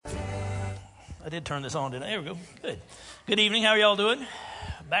I did turn this on, didn't I? There we go. Good. Good evening. How are y'all doing?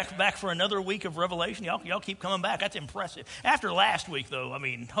 Back for another week of Revelation. Y'all keep coming back. That's impressive. After last week, though, I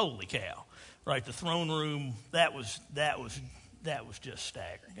mean, holy cow! Right, the throne room. That was just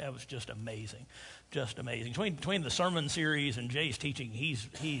staggering. That was just amazing, just amazing. Between the sermon series and Jay's teaching, he's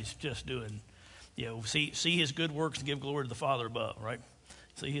just doing, see his good works and give glory to the Father above. Right,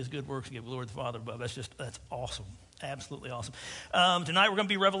 see his good works and give glory to the Father above. That's awesome. Absolutely awesome. Tonight we're going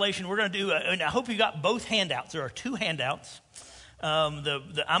to be Revelation. We're going to do, and I hope you got both handouts. There are two handouts. I'm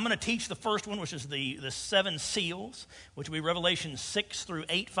going to teach the first one, which is the seven seals, which will be Revelation 6 through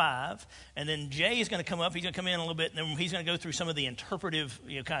 8:5. And then Jay is going to come up. He's going to come in a little bit, and then he's going to go through some of the interpretive,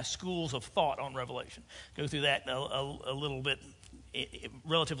 kind of schools of thought on Revelation. Go through that a little bit,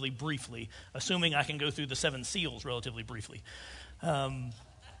 relatively briefly, assuming I can go through the seven seals relatively briefly.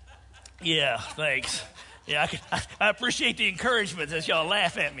 Yeah, thanks. Yeah, I appreciate the encouragement as y'all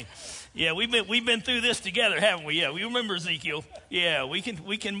laugh at me. Yeah, we've been through this together, haven't we? Yeah, we remember Ezekiel. Yeah, we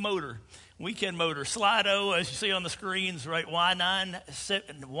can motor. We can motor. Slido, as you see on the screens, right?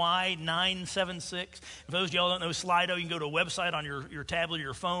 Y976. For those of y'all don't know Slido, you can go to a website on your tablet or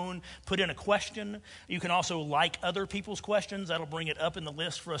your phone, put in a question. You can also like other people's questions. That'll bring it up in the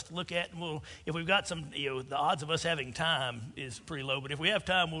list for us to look at. And if we've got some, the odds of us having time is pretty low. But if we have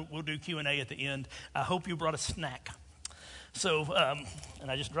time, we'll do Q&A at the end. I hope you brought a snack. So,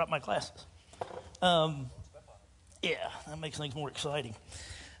 and I just dropped my glasses. Yeah, that makes things more exciting.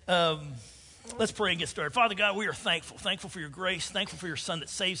 Let's pray and get started. Father God, we are thankful for your grace, thankful for your Son that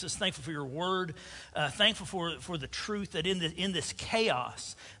saves us, thankful for your word, thankful for the truth that in this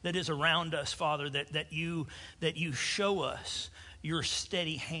chaos that is around us, Father, that you show us your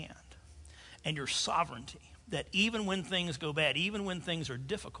steady hand and your sovereignty, that even when things go bad, even when things are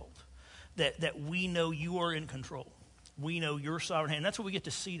difficult, that we know you are in control. We know your sovereign hand. That's what we get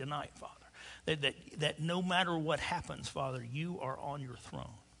to see tonight, Father, that no matter what happens, Father, you are on your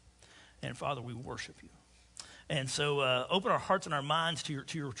throne. And, Father, we worship you. And so open our hearts and our minds to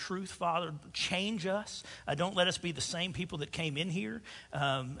your truth, Father. Change us. Don't let us be the same people that came in here,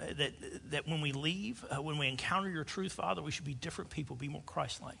 that when we leave, when we encounter your truth, Father, we should be different people, be more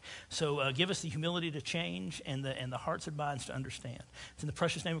Christ-like. So give us the humility to change and the hearts and minds to understand. It's in the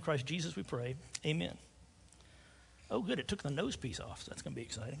precious name of Christ Jesus we pray. Amen. Oh, good. It took the nose piece off, so that's going to be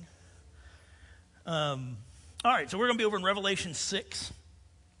exciting. All right, so we're going to be over in Revelation 6.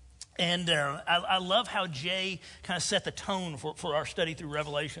 And I love how Jay kind of set the tone for our study through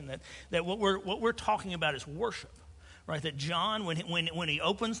Revelation, that what we're talking about is worship, right? That John, when he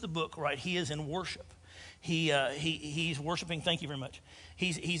opens the book, right, he is in worship. He's worshiping. Thank you very much.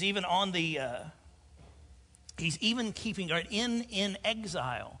 He's even on the he's even keeping, right, in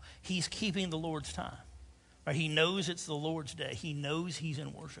exile. He's keeping the Lord's time. Right? He knows it's the Lord's day. He knows he's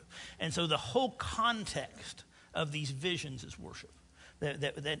in worship, and so the whole context of these visions is worship.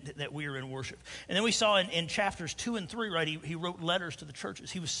 That we are in worship. And then we saw in chapters 2 and 3, right, he wrote letters to the churches.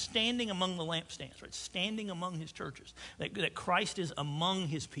 He was standing among the lampstands, right, standing among his churches, that Christ is among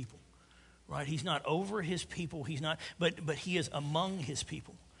his people, right? He's not over his people, but he is among his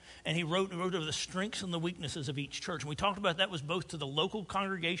people. And he wrote over the strengths and the weaknesses of each church. And we talked about that was both to the local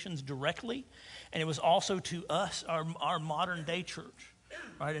congregations directly, and it was also to us, our modern day church.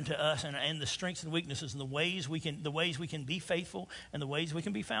 Right, into us and the strengths and weaknesses and the ways we can be faithful and the ways we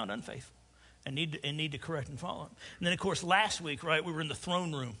can be found unfaithful and need to correct and follow. And then of course last week, right, we were in the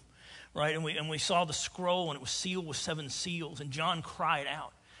throne room, right, and we saw the scroll and it was sealed with seven seals, and John cried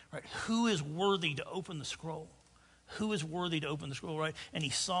out, right, who is worthy to open the scroll? Who is worthy to open the scroll, right? And he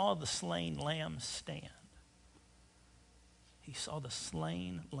saw the slain lamb stand. He saw the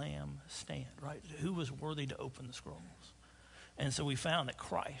slain lamb stand, right? Who was worthy to open the scrolls? And so we found that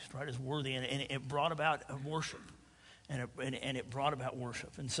Christ, right, is worthy, and it brought about worship, and it brought about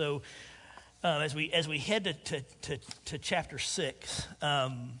worship. And so, as we head to chapter 6,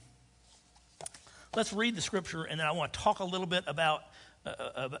 let's read the scripture, and then I want to talk a little bit about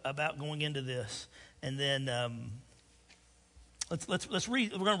going into this, and then let's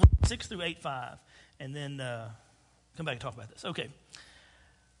read. We're going to read 6 through 8:5, and then come back and talk about this. Okay.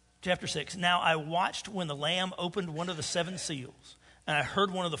 Chapter 6, now I watched when the Lamb opened one of the seven seals, and I heard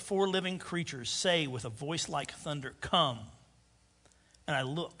one of the four living creatures say with a voice like thunder, "Come." And I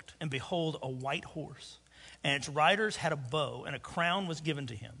looked, and behold, a white horse, and its riders had a bow, and a crown was given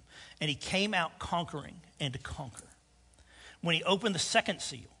to him, and he came out conquering and to conquer. When he opened the second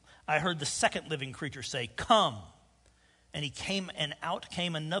seal, I heard the second living creature say, "Come." And he came, and out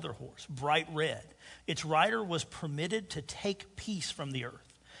came another horse, bright red. Its rider was permitted to take peace from the earth,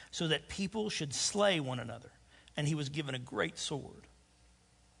 so that people should slay one another, and he was given a great sword.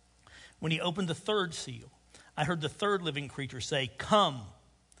 When he opened the third seal, I heard the third living creature say, "Come."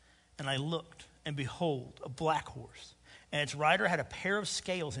 And I looked, and behold, a black horse, and its rider had a pair of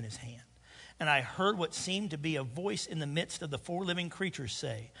scales in his hand. And I heard what seemed to be a voice in the midst of the four living creatures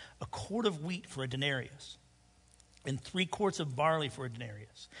say, "A quart of wheat for a denarius, and 3 quarts of barley for a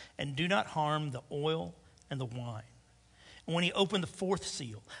denarius, and do not harm the oil and the wine." And when he opened the fourth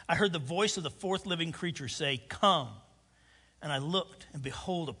seal, I heard the voice of the fourth living creature say, "Come." And I looked, and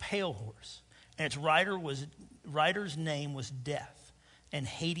behold, a pale horse, and its rider's name was Death, and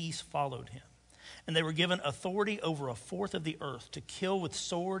Hades followed him. And they were given authority over a fourth of the earth to kill with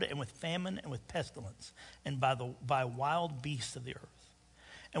sword and with famine and with pestilence and by wild beasts of the earth.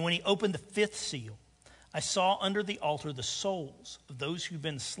 And when he opened the fifth seal, I saw under the altar the souls of those who'd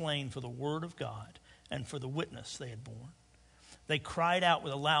been slain for the word of God and for the witness they had borne. They cried out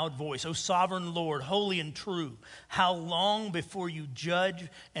with a loud voice, "O sovereign Lord, holy and true, how long before you judge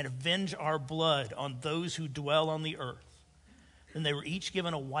and avenge our blood on those who dwell on the earth?" Then they were each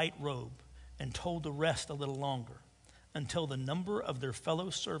given a white robe and told to rest a little longer until the number of their fellow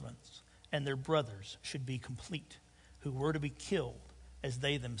servants and their brothers should be complete, who were to be killed as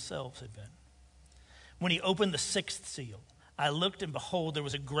they themselves had been. When he opened the sixth seal, I looked, and behold, there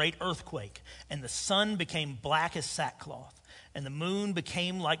was a great earthquake, and the sun became black as sackcloth, and the moon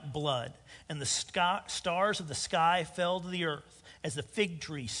became like blood, and the stars of the sky fell to the earth, as the fig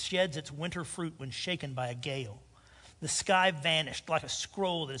tree sheds its winter fruit when shaken by a gale. The sky vanished like a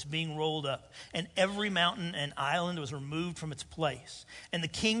scroll that is being rolled up, and every mountain and island was removed from its place. And the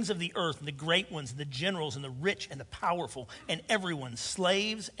kings of the earth, and the great ones, and the generals, and the rich, and the powerful, and everyone,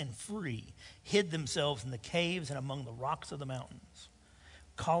 slaves and free, hid themselves in the caves and among the rocks of the mountains,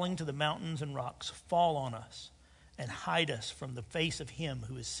 calling to the mountains and rocks, "Fall on us, and hide us from the face of him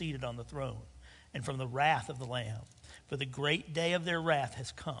who is seated on the throne, and from the wrath of the Lamb. For the great day of their wrath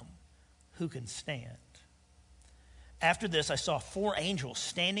has come. Who can stand?" After this, I saw 4 angels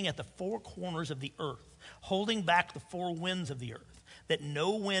standing at the 4 corners of the earth, holding back the 4 winds of the earth, that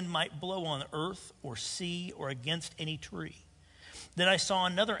no wind might blow on earth or sea or against any tree. Then I saw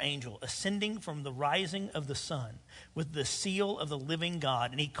another angel ascending from the rising of the sun with the seal of the living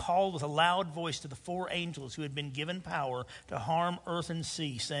God, and he called with a loud voice to the 4 angels who had been given power to harm earth and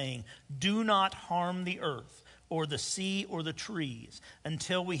sea, saying, "Do not harm the earth or the sea or the trees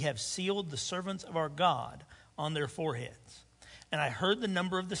until we have sealed the servants of our God on their foreheads." And I heard the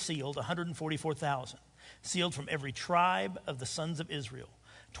number of the sealed, 144,000, sealed from every tribe of the sons of Israel.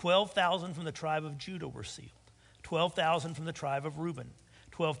 12,000 from the tribe of Judah were sealed, 12,000 from the tribe of Reuben,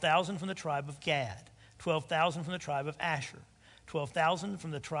 12,000 from the tribe of Gad, 12,000 from the tribe of Asher, 12,000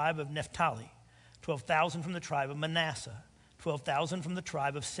 from the tribe of Naphtali, 12,000 from the tribe of Manasseh, 12,000 from the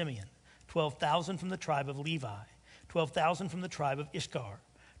tribe of Simeon, 12,000 from the tribe of Levi, 12,000 from the tribe of Issachar,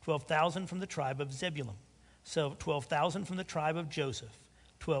 12,000 from the tribe of Zebulun. So 12,000 from the tribe of Joseph,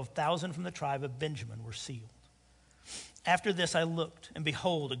 12,000 from the tribe of Benjamin were sealed. After this I looked, and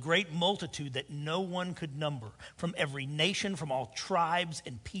behold, a great multitude that no one could number, from every nation, from all tribes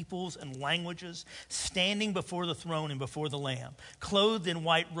and peoples and languages, standing before the throne and before the Lamb, clothed in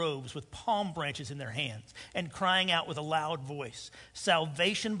white robes with palm branches in their hands, and crying out with a loud voice,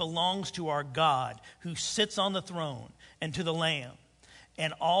 "Salvation belongs to our God, who sits on the throne, and to the Lamb."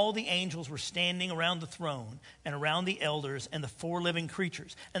 And all the angels were standing around the throne and around the elders and the 4 living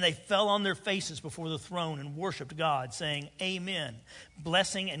creatures. And they fell on their faces before the throne and worshiped God, saying, "Amen.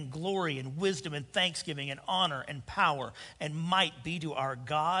 Blessing and glory and wisdom and thanksgiving and honor and power and might be to our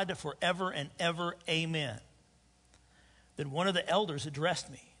God forever and ever. Amen." Then one of the elders addressed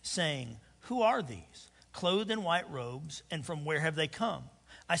me, saying, "Who are these, clothed in white robes, and from where have they come?"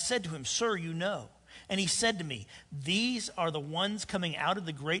 I said to him, "Sir, you know." And he said to me, "These are the ones coming out of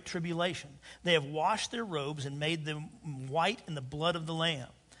the great tribulation. They have washed their robes and made them white in the blood of the Lamb.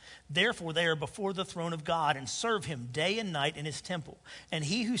 Therefore they are before the throne of God and serve him day and night in his temple. And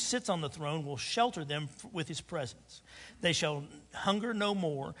he who sits on the throne will shelter them with his presence. They shall hunger no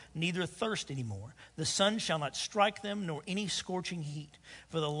more, neither thirst any more. The sun shall not strike them, nor any scorching heat.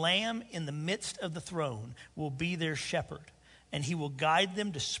 For the Lamb in the midst of the throne will be their shepherd, and he will guide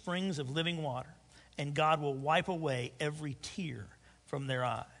them to springs of living water. And God will wipe away every tear from their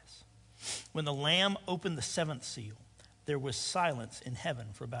eyes." When the Lamb opened the 7th seal, there was silence in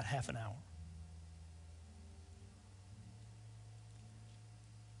heaven for about half an hour.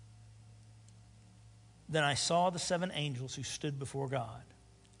 Then I saw the 7 angels who stood before God,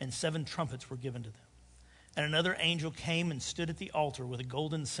 and 7 trumpets were given to them. And another angel came and stood at the altar with a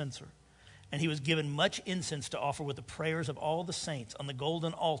golden censer. And he was given much incense to offer with the prayers of all the saints on the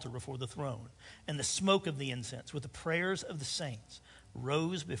golden altar before the throne. And the smoke of the incense with the prayers of the saints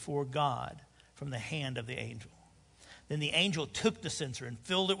rose before God from the hand of the angel. Then the angel took the censer and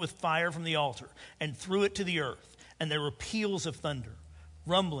filled it with fire from the altar and threw it to the earth. And there were peals of thunder,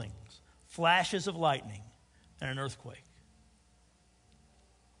 rumblings, flashes of lightning, and an earthquake.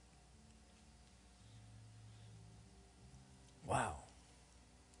 Wow.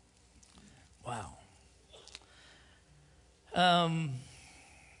 Wow.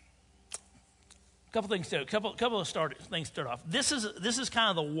 Couple things to start off. This is kind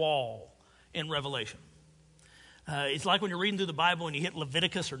of the wall in Revelation. It's like when you're reading through the Bible and you hit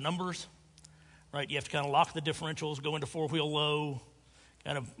Leviticus or Numbers, right? You have to kind of lock the differentials, go into four-wheel low.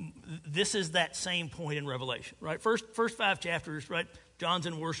 This is that same point in Revelation, right? First 5 chapters, right? John's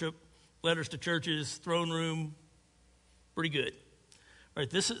in worship, letters to churches, throne room, pretty good. Right,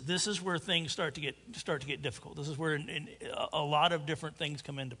 this is where things start to get difficult. This is where a lot of different things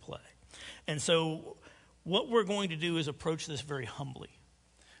come into play. And so what we're going to do is approach this very humbly.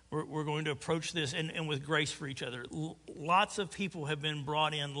 We're going to approach this and with grace for each other. Lots of people have been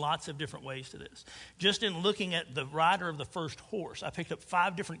brought in lots of different ways to this. Just in looking at the rider of the first horse, I picked up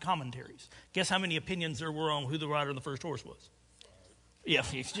 5 different commentaries. Guess how many opinions there were on who the rider of the first horse was? Yeah,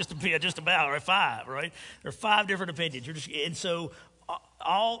 it's just about, right? 5, right? There are 5 different opinions. And so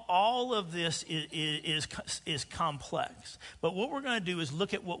all of this is complex. But what we're going to do is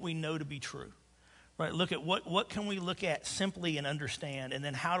look at what we know to be true. Right, look at what can we look at simply and understand, and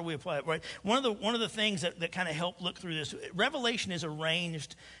then how do we apply it? Right, one of the things that kind of help look through this, Revelation is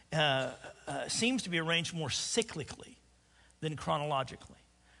arranged, seems to be arranged more cyclically than chronologically.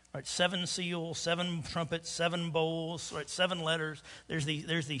 Right, 7 seals, 7 trumpets, 7 bowls, right, 7 letters. There's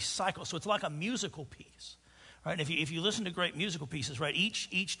these cycles, so it's like a musical piece. Right, and if you listen to great musical pieces, right, each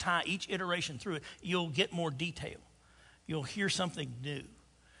iteration through it, you'll get more detail. You'll hear something new.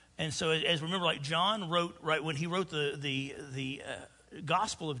 And so, as remember, like John wrote, right, when he wrote the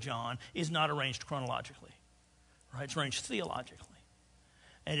Gospel of John, is not arranged chronologically, right? It's arranged theologically,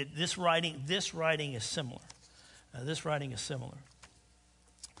 and this writing is similar. This writing is similar.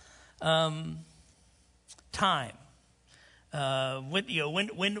 Time. When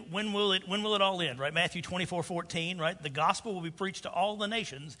will it all end? Right, Matthew 24:14. Right, the gospel will be preached to all the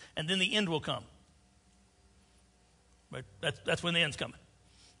nations, and then the end will come. Right, that's when the end's coming.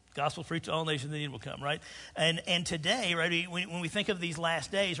 Gospel preached to all nations, the end will come, right? And today, right, when we think of these last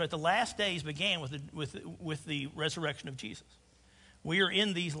days, right, the last days began with the resurrection of Jesus. We are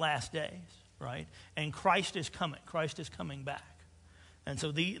in these last days, right? And Christ is coming. Christ is coming back. And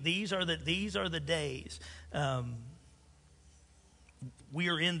so these are the days. We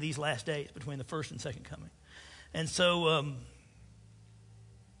are in these last days between the first and second coming. And so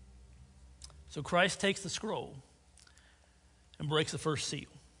Christ takes the scroll and breaks the first seal.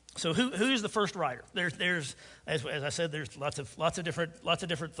 So who's the first writer? There's as I said, there's lots of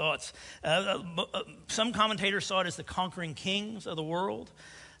different thoughts. Some commentators saw it as the conquering kings of the world.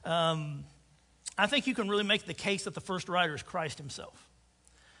 I think you can really make the case that the first writer is Christ himself.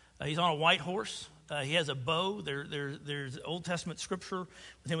 He's on a white horse. He has a bow. There's Old Testament scripture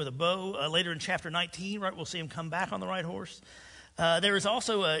with him with a bow. Later in chapter 19, right, we'll see him come back on the right horse. There is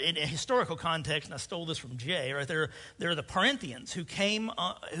also in a historical context, and I stole this from Jay, right? There are the Parthians who came,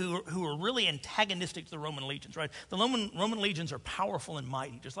 who were really antagonistic to the Roman legions, right? The Roman legions are powerful and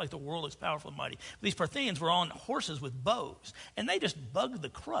mighty, just like the world is powerful and mighty. These Parthians were on horses with bows, and they just bugged the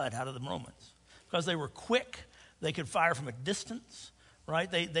crud out of the Romans because they were quick. They could fire from a distance,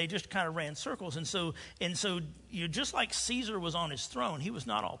 right? They just kind of ran circles, and so just like Caesar was on his throne, he was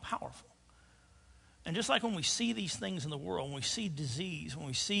not all powerful. And just like when we see these things in the world, when we see disease, when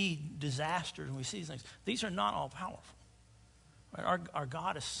we see disasters, when we see these things, these are not all powerful. Right? Our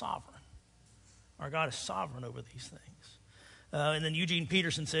God is sovereign. Our God is sovereign over these things. And then Eugene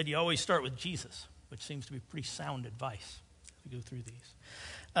Peterson said, you always start with Jesus, which seems to be pretty sound advice as we go through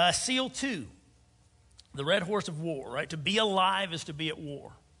these. Seal 2, the red horse of war, right? To be alive is to be at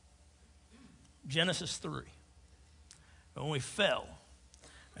war. Genesis 3. When we fell,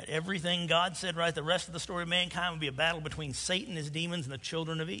 right, everything God said, right, the rest of the story of mankind would be a battle between Satan, his demons, and the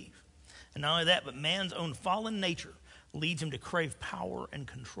children of Eve. And not only that, but man's own fallen nature leads him to crave power and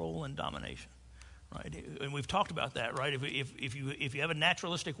control and domination. Right? And we've talked about that, right? If you have a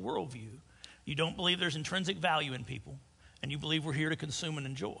naturalistic worldview, you don't believe there's intrinsic value in people, and you believe we're here to consume and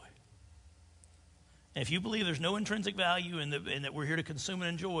enjoy. And if you believe there's no intrinsic value and that we're here to consume and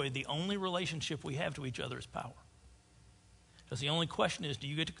enjoy, the only relationship we have to each other is power. Because the only question is, do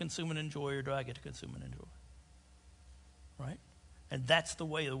you get to consume and enjoy, or do I get to consume and enjoy? Right? And that's the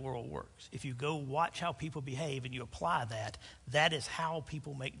way the world works. If you go watch how people behave and you apply that, that is how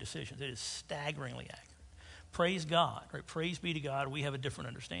people make decisions. It is staggeringly accurate. Praise God, right? Praise be to God, we have a different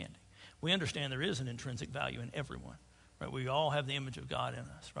understanding. We understand there is an intrinsic value in everyone, right? We all have the image of God in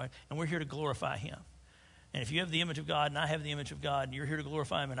us, right? And we're here to glorify him. And if you have the image of God and I have the image of God and you're here to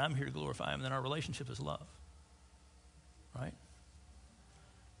glorify him and I'm here to glorify him, then our relationship is love, right?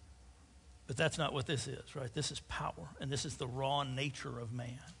 But that's not what this is, right? This is power, and this is the raw nature of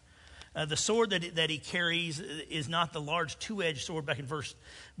man. The sword that he carries is not the large two-edged sword back in verse,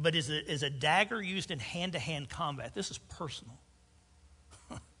 but is a dagger used in hand-to-hand combat. This is personal,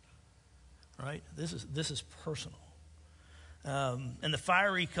 right? This is personal. And the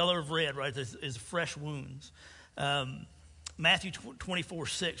fiery color of red, right, is fresh wounds. Matthew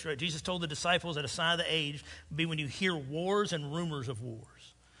 24:6, right? Jesus told the disciples that a sign of the age would be when you hear wars and rumors of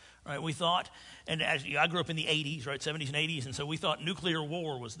wars. Right, we thought, and as I grew up in the 80s, right, 70s and 80s, and so we thought nuclear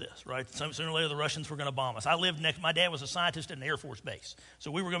war was this, right? Sooner or later the Russians were going to bomb us. I lived next, my dad was a scientist at an Air Force base,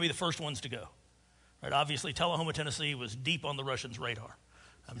 so we were going to be the first ones to go. Right, obviously Tullahoma, Tennessee was deep on the Russians' radar.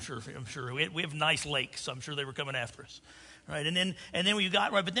 I'm sure. We have nice lakes, so I'm sure they were coming after us. Right, and then we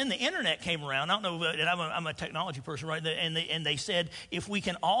got, right, but then the internet came around. I don't know, and I'm a technology person, right, and they said, if we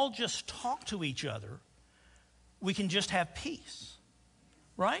can all just talk to each other, we can just have peace.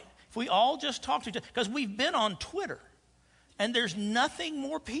 Right? If we all just talk to each other, because we've been on Twitter, and there's nothing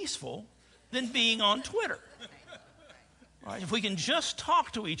more peaceful than being on Twitter. Right? If we can just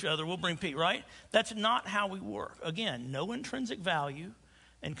talk to each other, we'll bring peace, right? That's not how we work. Again, no intrinsic value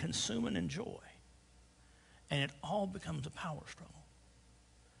and consume and enjoy. And it all becomes a power struggle.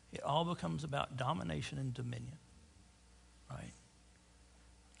 It all becomes about domination and dominion. Right?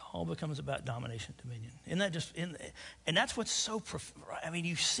 All becomes about domination and dominion. Isn't that just, and that's what's so, I mean,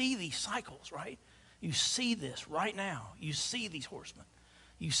 you see these cycles, right? You see this right now. You see these horsemen.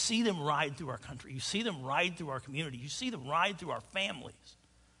 You see them ride through our country. You see them ride through our community. You see them ride through our families,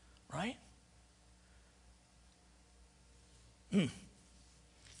 right?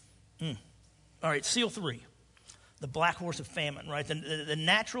 All right, seal 3. The black horse of famine, right? The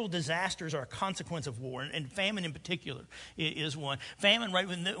natural disasters are a consequence of war, and famine in particular is one. Famine, right?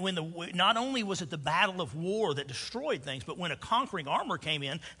 Not only was it the battle of war that destroyed things, but when a conquering armor came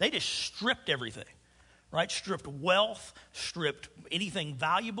in, they just stripped everything, right? Stripped wealth, stripped anything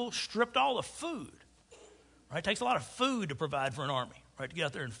valuable, stripped all the food, right? It takes a lot of food to provide for an army, right? To get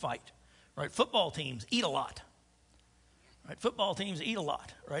out there and fight, right? Football teams eat a lot. Right, football teams eat a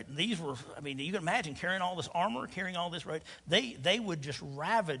lot, right? And these were, I mean, you can imagine carrying all this armor, carrying all this, right? They would just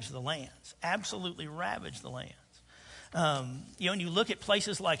ravage the lands, absolutely ravage the lands. And you look at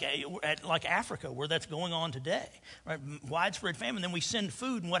places like Africa where that's going on today, right? Widespread famine. Then we send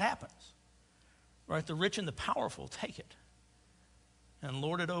food, and what happens? Right, the rich and the powerful take it and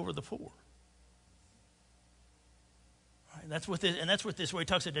lord it over the poor. Right, that's what this where he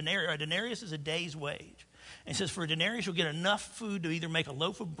talks about denarius. Right? Denarius is a day's wage. And he says, for a denarius, you'll get enough food to either make a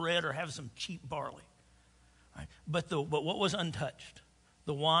loaf of bread or have some cheap barley. Right? But what was untouched?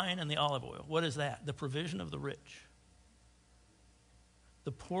 The wine and the olive oil. What is that? The provision of the rich.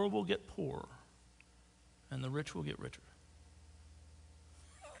 The poor will get poorer, and the rich will get richer.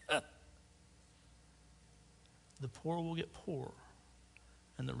 The poor will get poorer,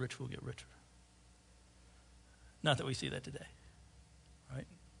 and the rich will get richer. Not that we see that today, right?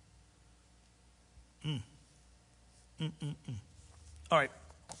 All right.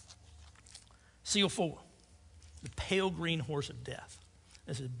 Seal 4, the pale green horse of death.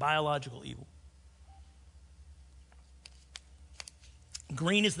 This is biological evil.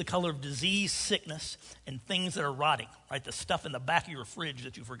 Green is the color of disease, sickness, and things that are rotting, right? The stuff in the back of your fridge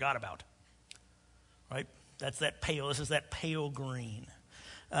that you forgot about, right? That's that pale. This is that pale green.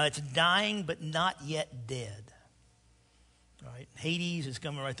 It's dying but not yet dead. Right? Hades is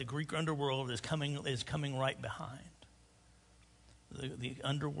coming, right? The Greek underworld is coming right behind. The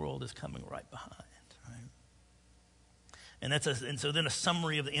underworld is coming right behind. Right? And so then a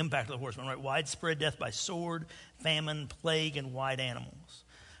summary of the impact of the horseman, right? Widespread death by sword, famine, plague, and wild animals.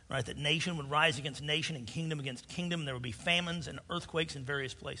 Right? That nation would rise against nation and kingdom against kingdom. There would be famines and earthquakes in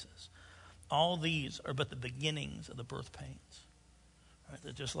various places. All these are but the beginnings of the birth pains.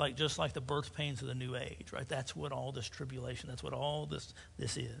 Right? Just like the birth pains of the new age, right? That's what all this tribulation, that's what all this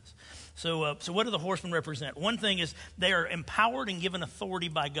is. So what do the horsemen represent? One thing is they are empowered and given authority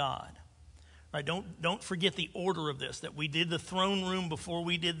by God. Right? Don't forget the order of this, that we did the throne room before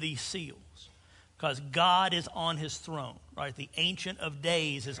we did these seals. Because God is on his throne, right? The Ancient of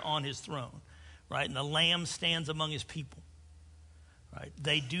Days is on his throne, right? And the Lamb stands among his people, right?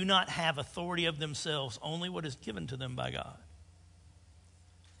 They do not have authority of themselves, only what is given to them by God.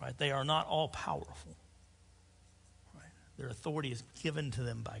 Right? They are not all powerful. Right? Their authority is given to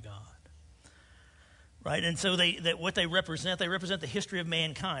them by God. Right, and so what they represent the history of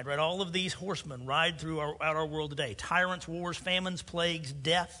mankind, right? All of these horsemen ride throughout our world today. Tyrants, wars, famines, plagues,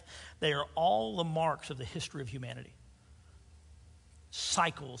 death. They are all the marks of the history of humanity.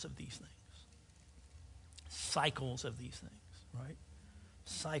 Cycles of these things. Cycles of these things, right?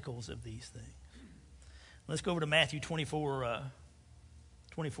 Cycles of these things. Let's go over to Matthew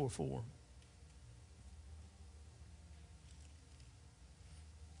 24:4.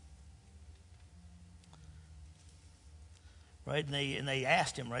 Right, and they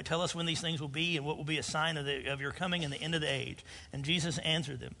asked him, right, tell us when these things will be and what will be a sign of your coming and the end of the age. And Jesus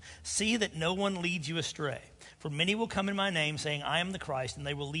answered them, see that no one leads you astray. For many will come in my name, saying, I am the Christ, and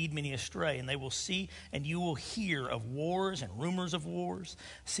they will lead many astray. And they will see, and you will hear of wars and rumors of wars.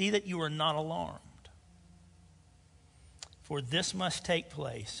 See that you are not alarmed. For this must take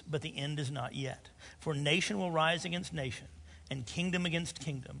place, but the end is not yet. For nation will rise against nation, and kingdom against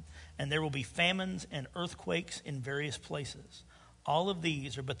kingdom, and there will be famines and earthquakes in various places. All of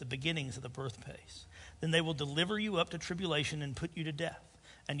these are but the beginnings of the birth pains. Then they will deliver you up to tribulation and put you to death,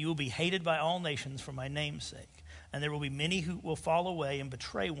 and you will be hated by all nations for my name's sake. And there will be many who will fall away and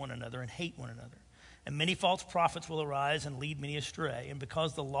betray one another and hate one another. And many false prophets will arise and lead many astray. And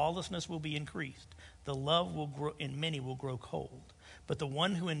because the lawlessness will be increased, the love will grow, in many will grow cold. But the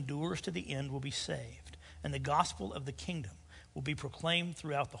one who endures to the end will be saved. And the gospel of the kingdom will be proclaimed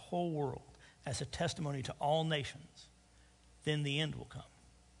throughout the whole world as a testimony to all nations. Then the end will come.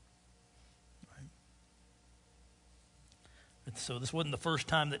 Right? So this wasn't the first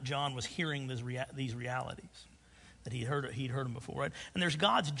time that John was hearing these realities, that he'd heard them before, right? And there's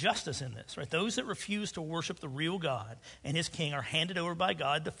God's justice in this, right? Those that refuse to worship the real God and his king are handed over by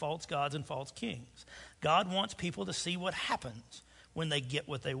God to false gods and false kings. God wants people to see what happens when they get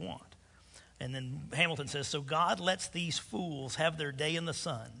what they want. And then Hamilton says, so God lets these fools have their day in the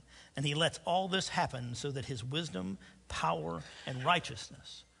sun, and he lets all this happen so that his wisdom, power, and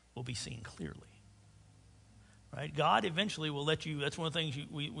righteousness will be seen clearly. Right? God eventually will let you, that's one of the things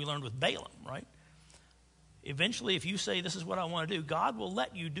we learned with Balaam, right? Eventually, if you say, this is what I want to do, God will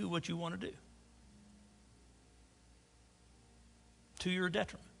let you do what you want to do. To your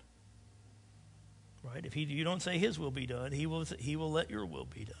detriment. Right? If you don't say his will be done, he will let your will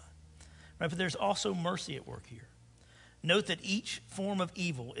be done. Right? But there's also mercy at work here. Note that each form of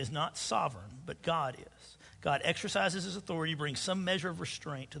evil is not sovereign, but God is. God exercises his authority, brings some measure of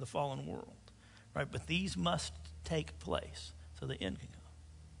restraint to the fallen world. Right? But these must take place so the end can come.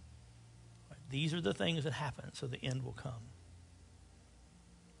 Right? These are the things that happen so the end will come.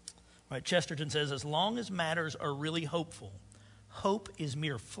 Right? Chesterton says, as long as matters are really hopeful, hope is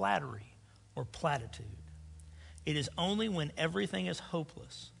mere flattery or platitude. It is only when everything is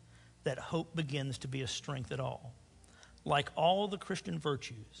hopeless that hope begins to be a strength at all. Like all the Christian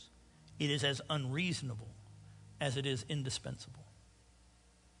virtues, it is as unreasonable as it is indispensable.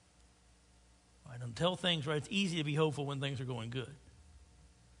 Right? Until things, right, it's easy to be hopeful when things are going good.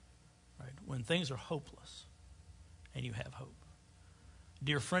 Right? When things are hopeless and you have hope. A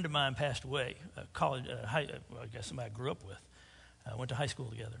dear friend of mine passed away, I guess somebody I grew up with. Went to high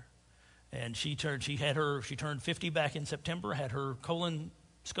school together. And she turned 50 back in September, had her colon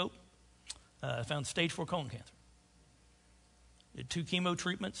scope, found stage 4 colon cancer. Did 2 chemo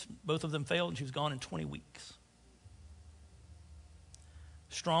treatments, both of them failed, and she was gone in 20 weeks.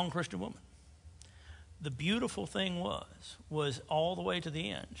 Strong Christian woman. The beautiful thing was all the way to the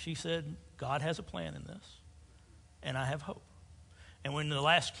end. She said, God has a plan in this, and I have hope. And when the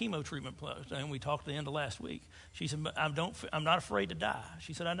last chemo treatment, and we talked at the end of last week, she said, I'm not afraid to die.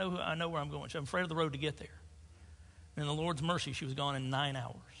 She said, I know where I'm going. She said, I'm afraid of the road to get there. And in the Lord's mercy, she was gone in 9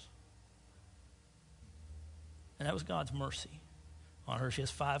 hours. And that was God's mercy on her. She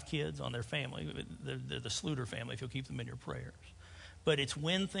has 5 kids on their family. They're the Sluter family, if you'll keep them in your prayers. But it's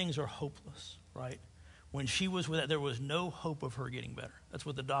when things are hopeless, right? When she was with that, there was no hope of her getting better. That's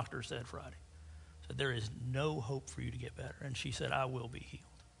what the doctor said Friday. Said, there is no hope for you to get better. And she said, I will be healed.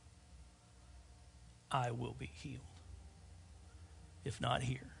 I will be healed. If not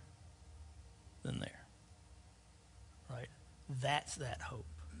here, then there. Right? That's that hope.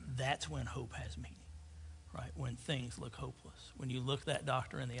 That's when hope has meaning. Right? When things look hopeless. When you look that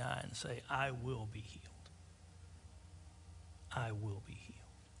doctor in the eye and say, I will be healed. I will be healed.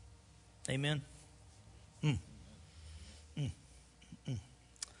 Amen?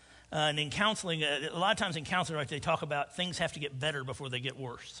 And in counseling, a lot of times in counseling, right, they talk about things have to get better before they get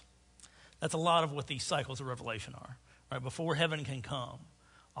worse. That's a lot of what these cycles of revelation are. Right? Before heaven can come,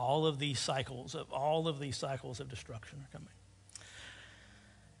 all of these cycles of destruction are coming.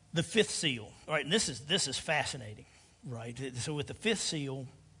 The 5th seal, right? And this is fascinating, right? So with the 5th seal,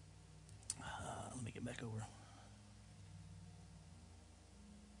 let me get back over.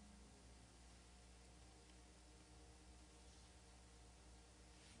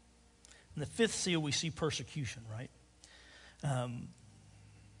 In the fifth seal, we see persecution, right?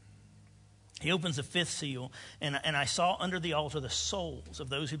 He opens the fifth seal, and I saw under the altar the souls of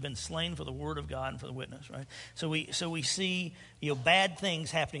those who've been slain for the word of God and for the witness, right? So we see, bad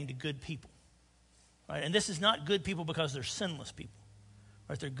things happening to good people, right? And this is not good people because they're sinless people,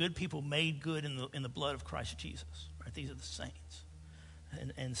 right? They're good people made good in the blood of Christ Jesus, right? These are the saints.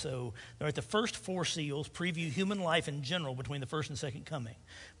 And so, right, the first four seals preview human life in general between the first and second coming.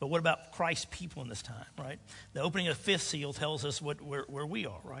 But what about Christ's people in this time, right? The opening of the fifth seal tells us where we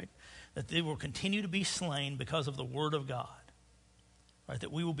are, right? That they will continue to be slain because of the word of God, right?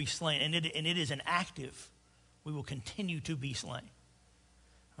 That we will be slain. And it is an active, we will continue to be slain,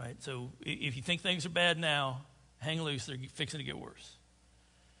 right? So if you think things are bad now, hang loose, they're fixing to get worse.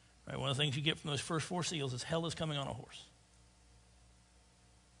 Right? One of the things you get from those first four seals is hell is coming on a horse.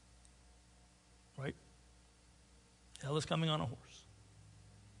 Right? Hell is coming on a horse.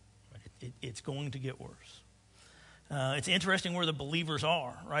 Right? It's going to get worse. It's interesting where the believers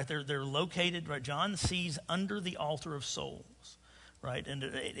are, right? They're located, right? John sees under the altar of souls, right? And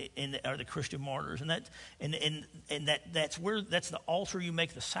are the Christian martyrs, and that's the altar you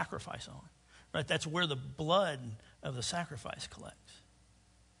make the sacrifice on, right? That's where the blood of the sacrifice collects,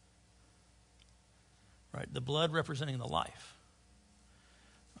 right? The blood representing the life,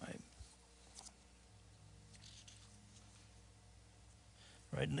 right?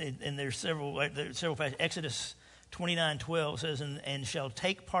 Right, and there's several passages. Exodus 29:12 says, and shall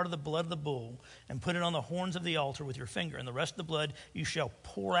take part of the blood of the bull and put it on the horns of the altar with your finger, and the rest of the blood you shall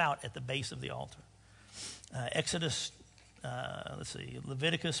pour out at the base of the altar. Leviticus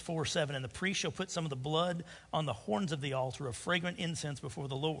 4:7, and the priest shall put some of the blood on the horns of the altar of fragrant incense before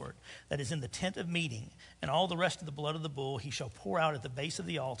the Lord, that is in the tent of meeting, and all the rest of the blood of the bull he shall pour out at the base of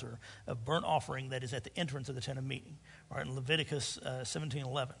the altar of burnt offering that is at the entrance of the tent of meeting. Right, in Leviticus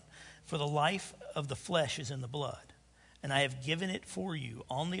 17:11, for the life of the flesh is in the blood, and I have given it for you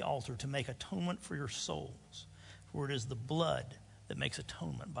on the altar to make atonement for your souls, for it is the blood that makes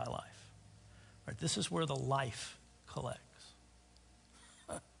atonement by life. Right, this is where the life collects.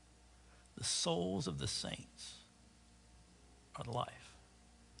 The souls of the saints are the life.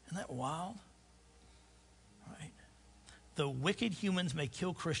 Isn't that wild? Right? Though wicked humans may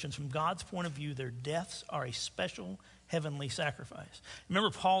kill Christians, from God's point of view, their deaths are a special heavenly sacrifice.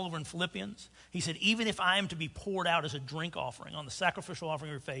 Remember Paul over in Philippians? He said, even if I am to be poured out as a drink offering on the sacrificial offering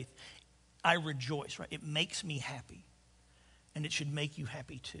of your faith, I rejoice, right? It makes me happy. And it should make you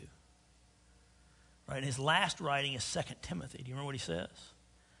happy too. Right? And his last writing is 2 Timothy. Do you remember what he says?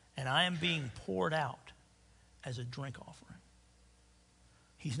 And I am being poured out as a drink offering.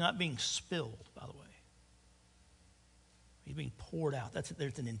 He's not being spilled, by the way. He's being poured out.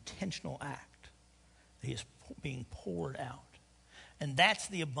 There's an intentional act. He is being poured out. And that's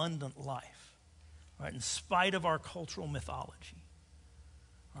the abundant life, right? In spite of our cultural mythology,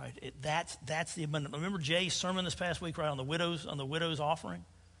 right? That's the abundant. Remember Jay's sermon this past week, right, on the widow's offering,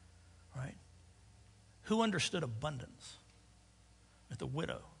 right? Who understood abundance? The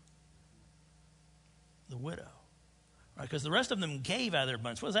widow. The widow, right? Because the rest of them gave out of their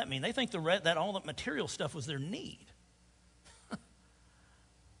abundance. What does that mean? They think that all that material stuff was their need.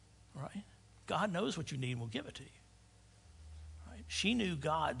 Right? God knows what you need and will give it to you. Right? She knew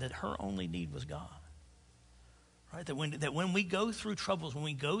God, that her only need was God. Right? That when we go through troubles, when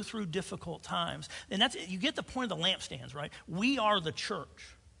we go through difficult times, and you get the point of the lampstands, right? We are the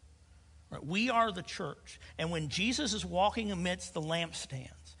church. Right? We are the church. And when Jesus is walking amidst the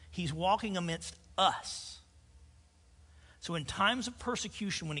lampstands, he's walking amidst us. So in times of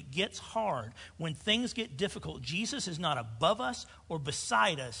persecution, when it gets hard, when things get difficult, Jesus is not above us or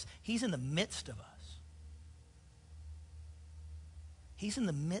beside us. He's in the midst of us. He's in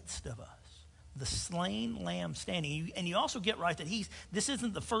the midst of us. The slain lamb standing. And you also get right that this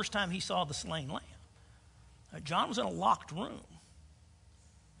isn't the first time he saw the slain lamb. John was in a locked room.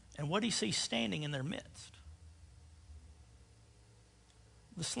 And what did he see standing in their midst?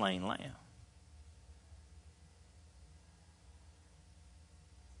 The slain lamb.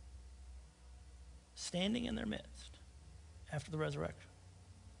 Standing in their midst after the resurrection.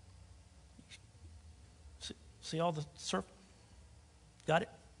 See all the circle? Got it?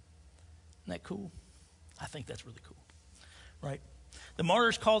 Isn't that cool? I think that's really cool. Right? The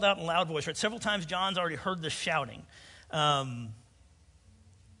martyrs called out in a loud voice. Right? Several times John's already heard this shouting. But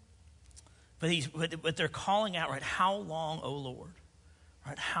they're calling out, right? How long, O Lord?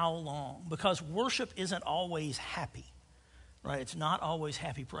 Right? How long? Because worship isn't always happy. Right? It's not always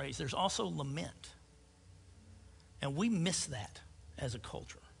happy praise. There's also lament. And we miss that as a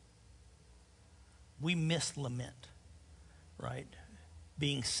culture. We miss lament, right?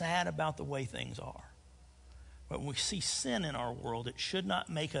 Being sad about the way things are. But when we see sin in our world, it should not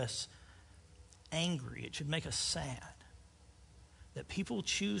make us angry. It should make us sad. That people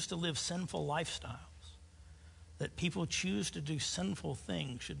choose to live sinful lifestyles, that people choose to do sinful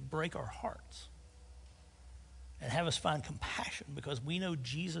things should break our hearts and have us find compassion because we know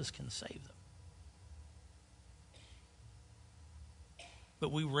Jesus can save them.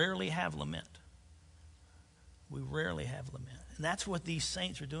 But we rarely have lament. We rarely have lament. And that's what these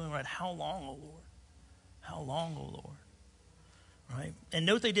saints are doing, right? How long, O Lord? How long, O Lord? Right? And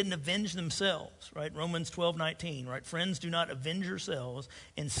note they didn't avenge themselves, right? Romans 12:19, right? Friends, do not avenge yourselves.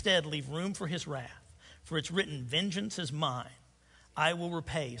 Instead, leave room for his wrath. For it's written, vengeance is mine. I will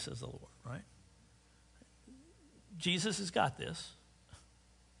repay, says the Lord, right? Jesus has got this.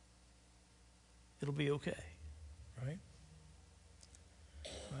 It'll be okay, right?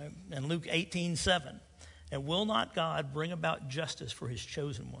 Right? And Luke 18:7, and will not God bring about justice for his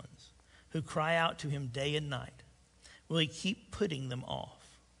chosen ones who cry out to him day and night? Will he keep putting them off?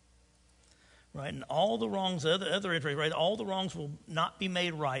 Right? And all the wrongs, other entries, right? All the wrongs will not be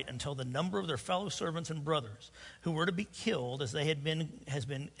made right until the number of their fellow servants and brothers who were to be killed as they had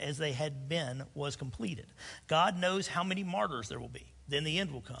been was completed. God knows how many martyrs there will be. Then the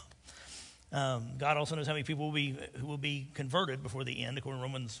end will come. God also knows how many people who will be converted before the end, according to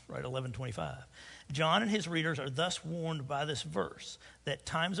Romans 11:25. John and his readers are thus warned by this verse that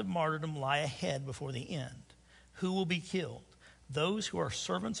times of martyrdom lie ahead before the end. Who will be killed? Those who are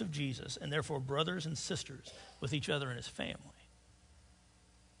servants of Jesus and therefore brothers and sisters with each other in his family.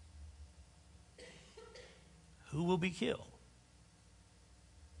 Who will be killed?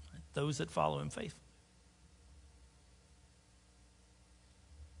 Those that follow him faithfully.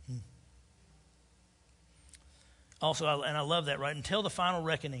 Also, and I love that, right? Until the final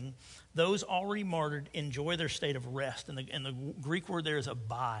reckoning, those already martyred enjoy their state of rest. And the Greek word there is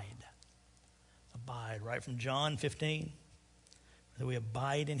abide. Abide, right? From John 15. That we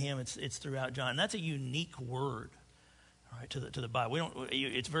abide in him. It's throughout John. And that's a unique word, right, to the Bible.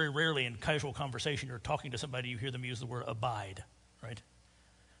 It's very rarely in casual conversation you're talking to somebody, you hear them use the word abide, right?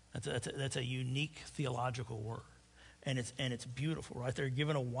 That's a unique theological word. And it's beautiful, right? They're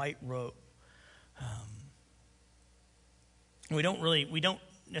given a white robe. We don't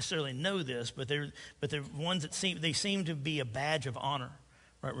necessarily know this, but they're ones that seem to be a badge of honor,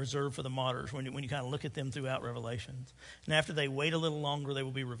 right, reserved for the martyrs when you kind of look at them throughout Revelations. And after they wait a little longer, they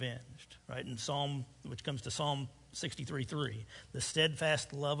will be revenged, right? In Psalm, which comes to Psalm 63:3, the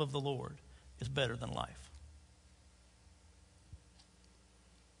steadfast love of the Lord is better than life.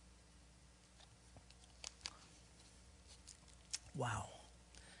 Wow.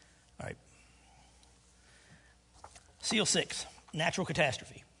 All right. Seal 6, natural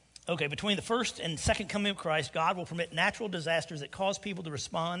catastrophe. Okay, between the first and second coming of Christ, God will permit natural disasters that cause people to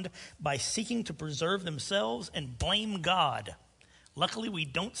respond by seeking to preserve themselves and blame God. Luckily, we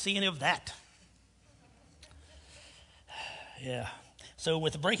don't see any of that. Yeah. So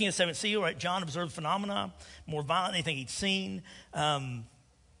with the breaking of the seventh seal, right, John observed phenomena more violent than anything he'd seen.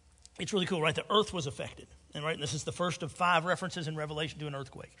 It's really cool, right? The earth was affected. And right, this is the first of 5 references in Revelation to an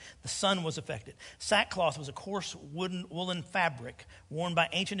earthquake. The sun was affected. Sackcloth was a coarse woolen fabric worn by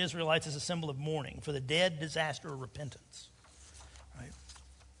ancient Israelites as a symbol of mourning for the dead, disaster, or repentance. Right?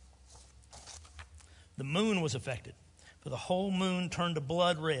 The moon was affected, for the whole moon turned to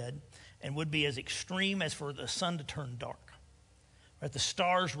blood red and would be as extreme as for the sun to turn dark. Right, the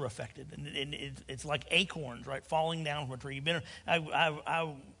stars were affected, and it's like acorns, right, falling down from a tree. I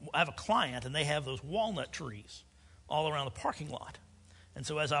have a client, and they have those walnut trees all around the parking lot. And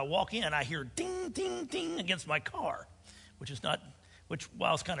so as I walk in, I hear ding, ding, ding against my car, which,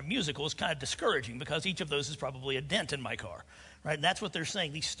 while it's kind of musical, is kind of discouraging because each of those is probably a dent in my car. Right, and that's what they're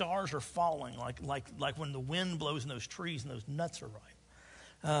saying. These stars are falling like when the wind blows in those trees and those nuts are ripe.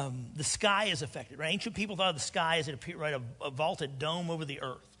 The sky is affected, right? Ancient people thought of the sky as a vaulted dome over the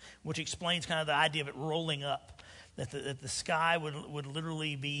earth, which explains kind of the idea of it rolling up, that the sky would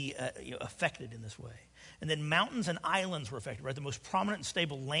literally be affected in this way. And then mountains and islands were affected, right? The most prominent and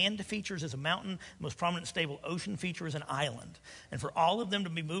stable land features is a mountain. The most prominent and stable ocean feature is an island. And for all of them to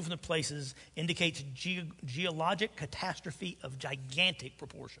be moved into places indicates geologic catastrophe of gigantic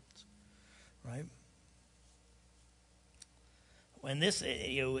proportions, right? And this,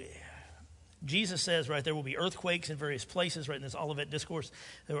 Jesus says, right, there will be earthquakes in various places, right, in this Olivet Discourse.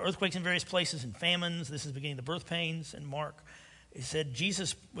 There were earthquakes in various places and famines. This is beginning the birth pains. And Mark, he said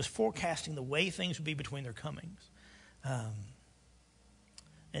Jesus was forecasting the way things would be between their comings.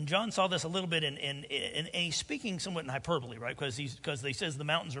 And John saw this a little bit, and he's speaking somewhat in hyperbole, right? Because they says the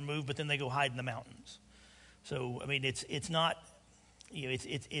mountains are moved, but then they go hide in the mountains. So I mean, it's not,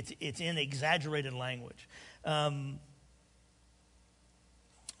 it's in exaggerated language.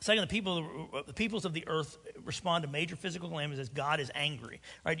 Second, the peoples of the earth respond to major physical calamities as God is angry.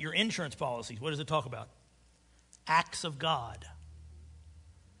 Right? Your insurance policies, what does it talk about? Acts of God.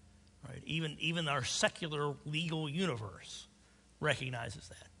 Right? Even our secular legal universe recognizes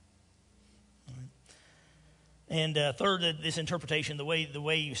that. Right? And third, this interpretation, the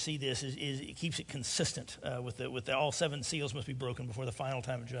way you see this is it keeps it consistent with all 7 seals must be broken before the final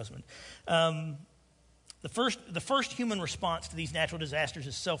time of judgment. The first human response to these natural disasters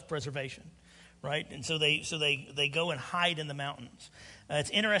is self-preservation, right? And so they go and hide in the mountains. It's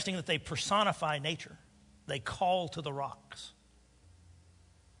interesting that they personify nature. They call to the rocks,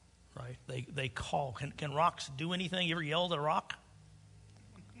 right? They call. Can rocks do anything? You ever yelled at a rock?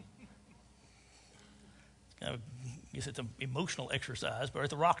 I guess it's an emotional exercise, but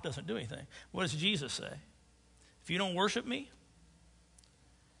the rock doesn't do anything. What does Jesus say? If you don't worship me,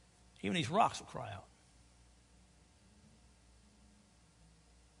 even these rocks will cry out.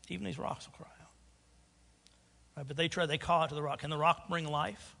 Even these rocks will cry out. Right, but they call out to the rock. Can the rock bring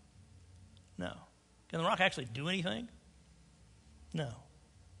life? No. Can the rock actually do anything? No.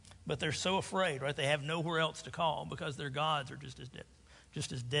 But they're so afraid, right? They have nowhere else to call because their gods are just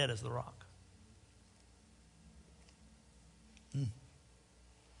as dead as the rock.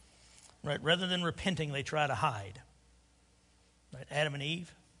 Right? Rather than repenting, they try to hide. Right? Adam and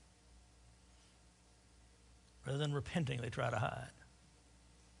Eve. Rather than repenting, they try to hide.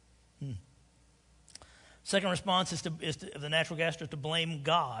 Second response is the natural disasters to blame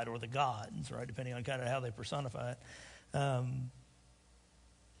God or the gods, right? Depending on kind of how they personify it.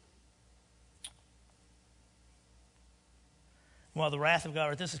 While the wrath of God,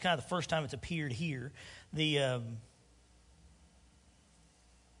 right, this is kind of the first time it's appeared here.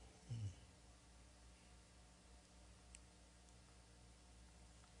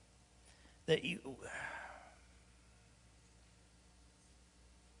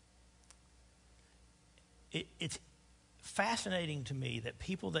 It's fascinating to me that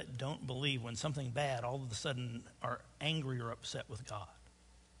people that don't believe when something bad all of a sudden are angry or upset with God,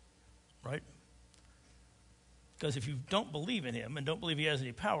 right? Because if you don't believe in him and don't believe he has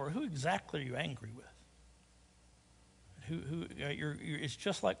any power, who exactly are you angry with? It's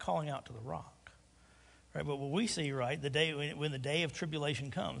just like calling out to the rock, right? But what we see, right, the day when the day of tribulation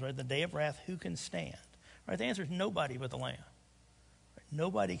comes, right, the day of wrath, who can stand? Right, the answer is nobody but the Lamb. Right?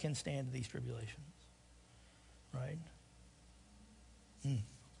 Nobody can stand these tribulations. Right?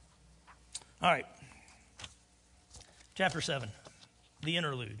 All right. Chapter 7, the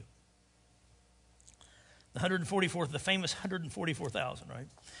interlude. The famous 144,000, right?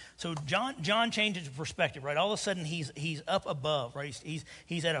 So John changes perspective, right? All of a sudden he's up above, right?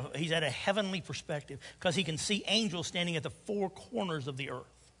 He's at a heavenly perspective because he can see angels standing at the 4 corners of the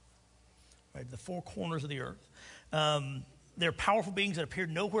earth, right? The 4 corners of the earth. They're powerful beings that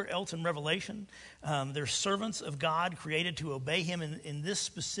appeared nowhere else in Revelation. They're servants of God created to obey him in this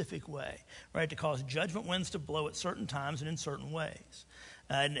specific way, right? To cause judgment winds to blow at certain times and in certain ways.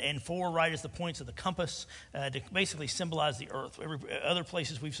 And 4, right, is the points of the compass to basically symbolize the earth. Other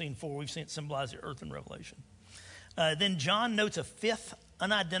places we've seen 4, we've seen it symbolize the earth in Revelation. Then John notes a 5th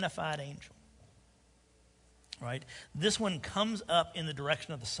unidentified angel. Right? This one comes up in the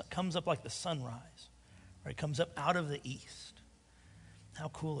direction of the sun, comes up like the sunrise. Right, comes up out of the east. How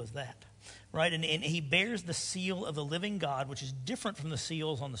cool is that? Right, and he bears the seal of the living God, which is different from the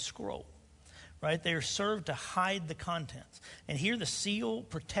seals on the scroll. Right, they are served to hide the contents. And here the seal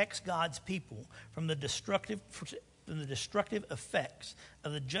protects God's people from the destructive effects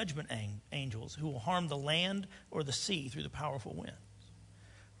of the judgment angels who will harm the land or the sea through the powerful winds.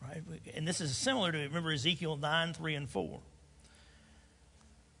 Right, and this is similar to, remember, Ezekiel 9, 3, and 4.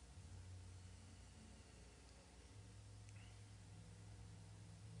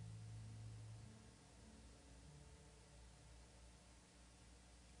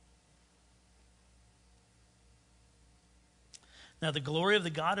 Now the glory of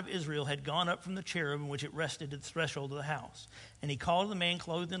the God of Israel had gone up from the cherub in which it rested at the threshold of the house. And he called the man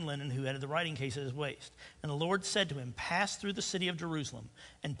clothed in linen who had the writing case at his waist. And the Lord said to him, "Pass through the city of Jerusalem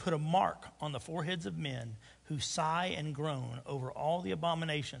and put a mark on the foreheads of men who sigh and groan over all the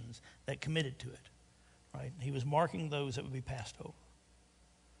abominations that committed to it." Right? He was marking those that would be passed over,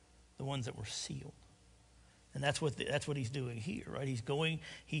 the ones that were sealed. And that's what he's doing here, right?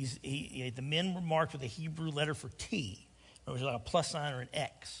 The men were marked with a Hebrew letter for T, which is like a plus sign or an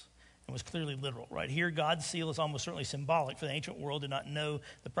X. and was clearly literal. Right here, God's seal is almost certainly symbolic, for the ancient world did not know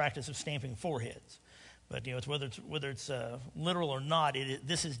the practice of stamping foreheads. But it's whether it's literal or not,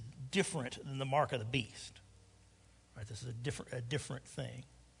 this is different than the mark of the beast. Right, this is a different thing.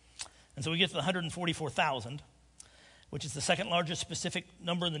 And so we get to the 144,000, which is the second largest specific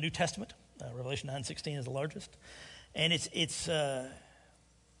number in the New Testament. Revelation 9:16 is the largest, and it's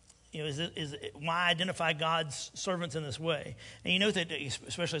why identify God's servants in this way? And you note that,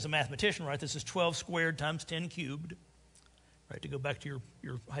 especially as a mathematician, right? This is 12 squared times 10 cubed, right? To go back to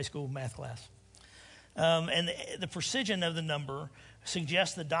your high school math class. And the precision of the number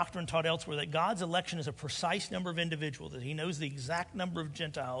suggests the doctrine taught elsewhere that God's election is a precise number of individuals, that he knows the exact number of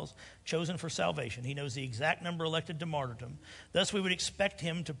Gentiles chosen for salvation. He knows the exact number elected to martyrdom. Thus, we would expect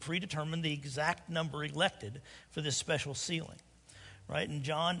him to predetermine the exact number elected for this special sealing. Right? And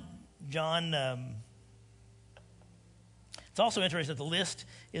John it's also interesting that the list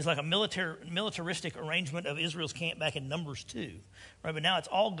is like a militaristic arrangement of Israel's camp back in Numbers 2. Right? But now it's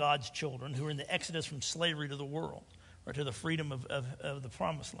all God's children who are in the exodus from slavery to the world, or to the freedom of the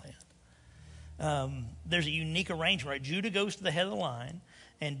promised land. There's a unique arrangement. Right? Judah goes to the head of the line,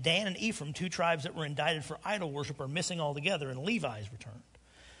 and Dan and Ephraim, two tribes that were indicted for idol worship, are missing altogether, and Levi is returned.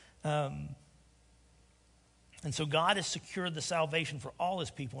 And so God has secured the salvation for all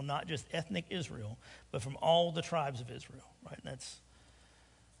his people, not just ethnic Israel, but from all the tribes of Israel. Right? And that's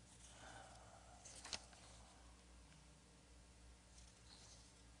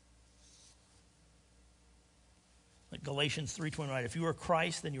like Galatians 3:20. Right? If you are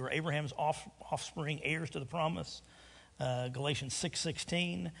Christ, then you are Abraham's offspring, heirs to the promise. Galatians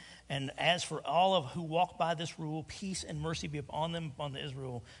 6:16, and as for all of who walk by this rule, peace and mercy be upon them, upon the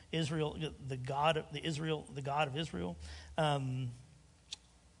God of Israel.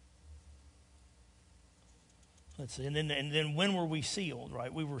 Let's see, and then when were we sealed?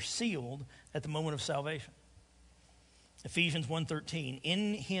 Right, we were sealed at the moment of salvation. Ephesians 1:13,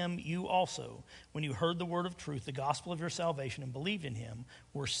 in him you also, when you heard the word of truth, the gospel of your salvation, and believed in him,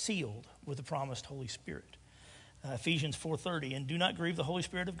 were sealed with the promised Holy Spirit. Ephesians 4:30, and do not grieve the Holy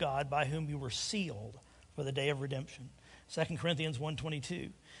Spirit of God, by whom you were sealed for the day of redemption. 2 Corinthians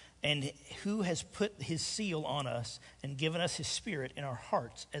 1:22, and who has put his seal on us and given us his Spirit in our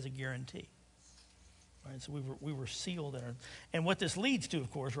hearts as a guarantee. Right, so we were sealed in our, and what this leads to,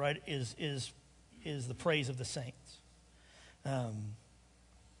 of course, right, is the praise of the saints.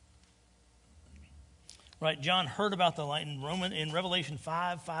 Right, John heard about the lion in Revelation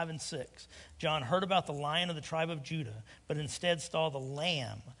 5 and 6. John heard about the Lion of the tribe of Judah, but instead saw the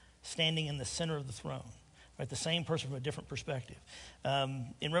Lamb standing in the center of the throne. Right, the same person from a different perspective.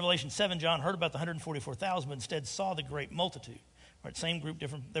 In Revelation 7, John heard about the 144,000, but instead saw the great multitude. Right, same group,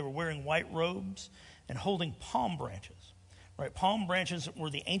 different. They were wearing white robes and holding palm branches. Right, palm branches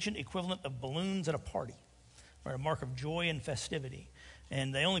were the ancient equivalent of balloons at a party. Right, a mark of joy and festivity,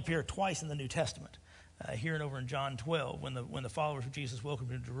 and they only appear twice in the New Testament. Here and over in John 12, when the followers of Jesus welcomed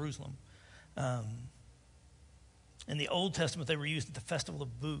him to Jerusalem. In the Old Testament, they were used at the Festival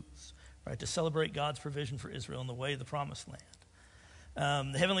of Booths, right, to celebrate God's provision for Israel in the way of the Promised Land.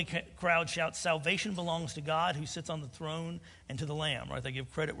 The heavenly crowd shouts, salvation belongs to God who sits on the throne and to the Lamb. Right, they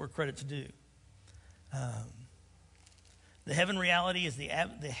give credit where credit's due. The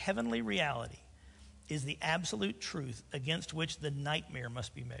heavenly reality is the absolute truth against which the nightmare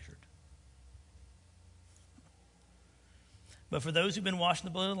must be measured. But for those who've been washed in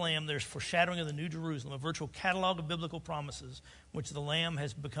the blood of the Lamb, there's foreshadowing of the New Jerusalem, a virtual catalog of biblical promises, which the Lamb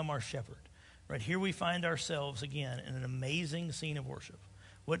has become our shepherd. Right here we find ourselves again in an amazing scene of worship.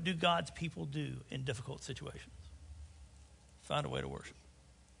 What do God's people do in difficult situations? Find a way to worship.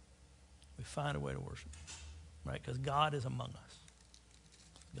 We find a way to worship, right? Because God is among us.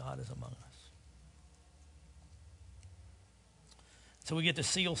 God is among us. So we get to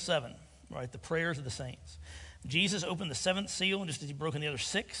seal 7, right? The prayers of the saints. Jesus opened the 7th seal just as he broke in the other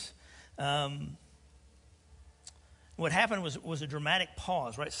 6. What happened was a dramatic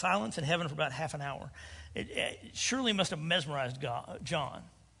pause, right? Silence in heaven for about half an hour. It surely must have mesmerized John.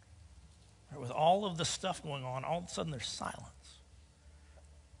 Right? With all of the stuff going on, all of a sudden there's silence.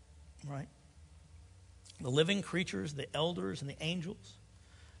 Right? The living creatures, the elders, and the angels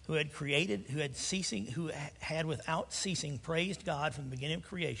who had without ceasing praised God from the beginning of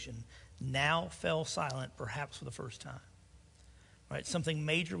creation, now fell silent, perhaps for the first time. Right? Something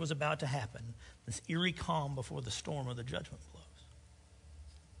major was about to happen. This eerie calm before the storm of the judgment blows.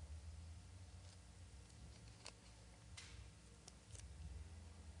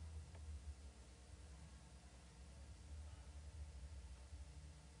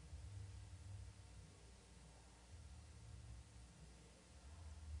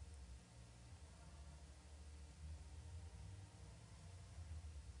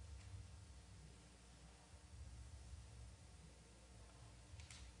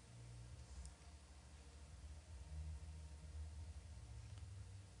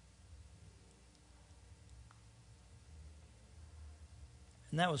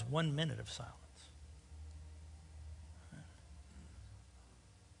 And that was 1 minute of silence.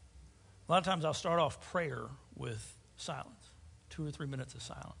 A lot of times I'll start off prayer with silence, 2 or 3 minutes of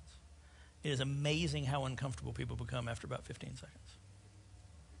silence. It is amazing how uncomfortable people become after about 15 seconds.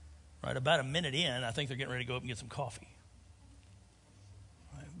 Right, about a minute in, I think they're getting ready to go up and get some coffee.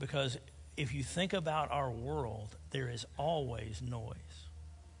 Right? Because if you think about our world, there is always noise.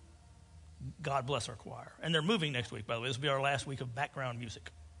 God bless our choir. And they're moving next week, by the way. This will be our last week of background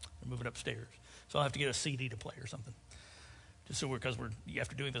music. We're moving upstairs. So I'll have to get a CD to play or something. Just so because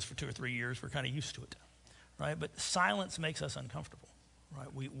after doing this for 2 or 3 years, we're kind of used to it. Right? But silence makes us uncomfortable. Right?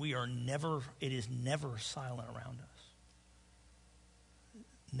 It is never silent around us.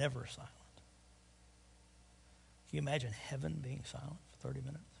 Never silent. Can you imagine heaven being silent for 30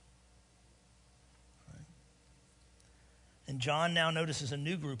 minutes? Right. And John now notices a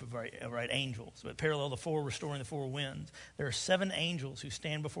new group of angels that parallel the 4 restoring the 4 winds. There are 7 angels who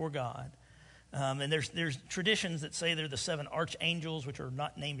stand before God. And there's traditions that say they're the 7 archangels, which are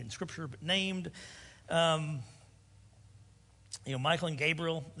not named in Scripture, but named. Michael and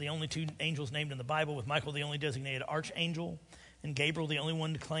Gabriel, the only 2 angels named in the Bible, with Michael the only designated archangel, and Gabriel the only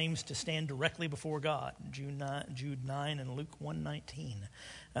one who claims to stand directly before God, Jude 9 and Luke 1:19.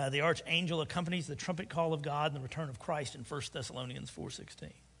 The archangel accompanies the trumpet call of God and the return of Christ in 1 Thessalonians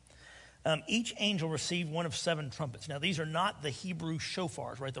 4:16. Each angel received one of 7 trumpets. Now, these are not the Hebrew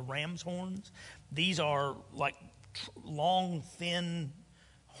shofars, right, the ram's horns. These are like long, thin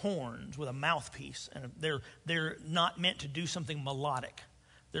horns with a mouthpiece, and they're not meant to do something melodic.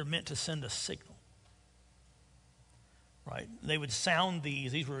 They're meant to send a signal. Right? They would sound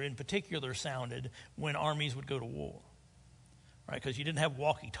these. These were in particular sounded when armies would go to war. Right? Because you didn't have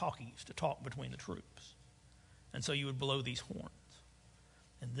walkie-talkies to talk between the troops. And so you would blow these horns.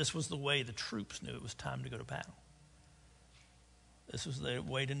 And this was the way the troops knew it was time to go to battle. This was the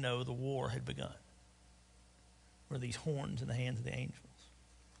way to know the war had begun. Were these horns in the hands of the angels.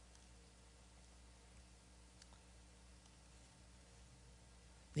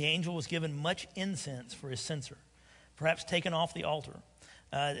 The angel was given much incense for his censer, perhaps taken off the altar.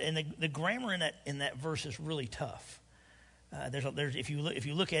 And the grammar in that verse is really tough. If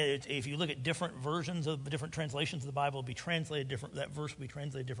you look at different versions of the different translations of the Bible, it'll be translated different. That verse will be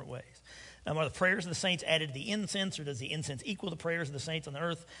translated different ways. Are the prayers of the saints added to the incense, or does the incense equal the prayers of the saints on the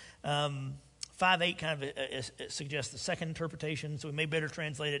earth? 5:8 kind of suggests the second interpretation, so we may better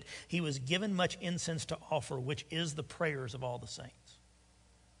translate it. He was given much incense to offer, which is the prayers of all the saints.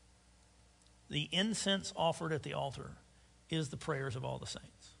 The incense offered at the altar is the prayers of all the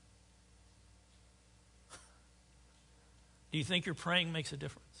saints. Do you think your praying makes a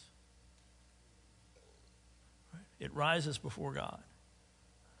difference? Right? It rises before God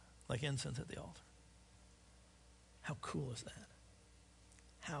like incense at the altar. How cool is that?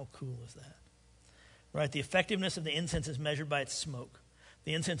 How cool is that? Right? The effectiveness of the incense is measured by its smoke.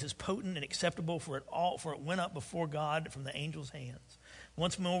 The incense is potent and acceptable for it went up before God from the angel's hands.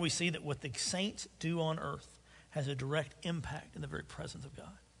 Once more, we see that what the saints do on earth has a direct impact in the very presence of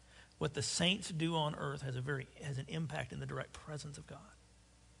God. What the saints do on earth has an impact in the direct presence of God.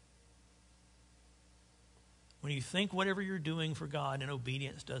 When you think whatever you're doing for God in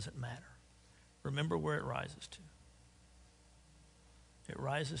obedience doesn't matter, remember where it rises to. It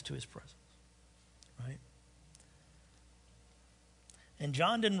rises to his presence, right? And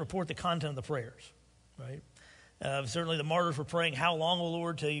John didn't report the content of the prayers, right? Certainly the martyrs were praying, "How long, O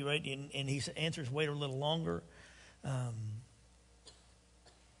Lord?" to you, right? And he answers, "Wait a little longer."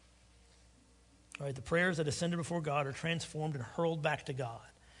 Right, the prayers that ascended before God are transformed and hurled back to God,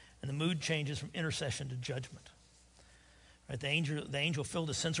 and the mood changes from intercession to judgment. Right, the angel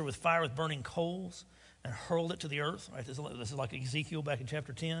filled a censer with fire with burning coals and hurled it to the earth. Right, this is like Ezekiel back in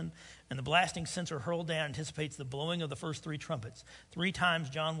chapter 10. And the blasting censer hurled down anticipates the blowing of the first 3 trumpets. 3 times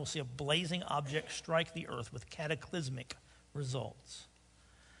John will see a blazing object strike the earth with cataclysmic results.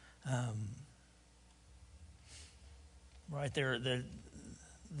 Right there,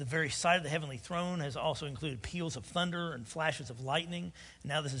 the very sight of the heavenly throne has also included peals of thunder and flashes of lightning. And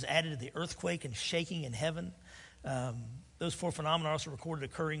now this is added to the earthquake and shaking in heaven. Those 4 phenomena are also recorded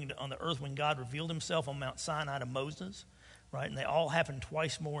occurring on the earth when God revealed himself on Mount Sinai to Moses, right? And they all happen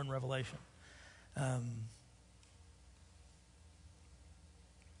twice more in Revelation. I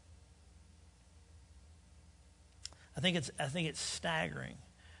think it's staggering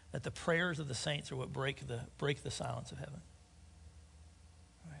that the prayers of the saints are what break the silence of heaven.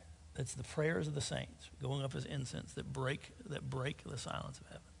 Right? It's the prayers of the saints going up as incense that break the silence of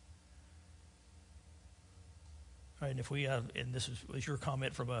heaven. Right, and if we have, and this was your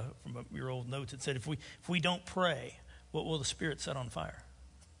comment from your old notes, it said, if we don't pray, what will the Spirit set on fire?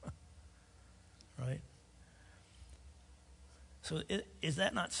 right? So is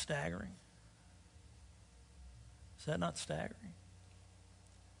that not staggering? Is that not staggering?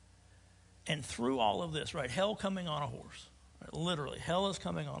 And through all of this, right, hell coming on a horse, right, literally, hell is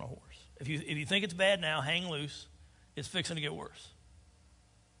coming on a horse. If you think it's bad now, hang loose. It's fixing to get worse,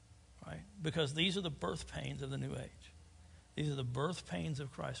 right? Because these are the birth pains of the new age. These are the birth pains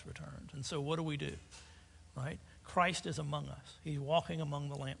of Christ's return. And so what do? Right? Christ is among us. He's walking among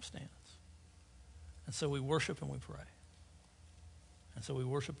the lampstands. And so we worship and we pray. And so we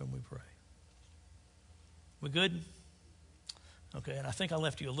worship and we pray. We good? Okay, and I think I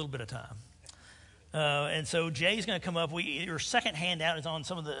left you a little bit of time. And so Jay's going to come up. Your second handout is on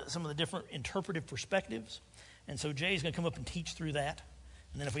some of the different interpretive perspectives. And so Jay's going to come up and teach through that.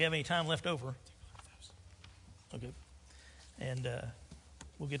 And then if we have any time left over, okay, and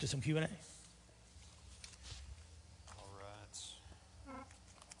we'll get to some Q&A. All right.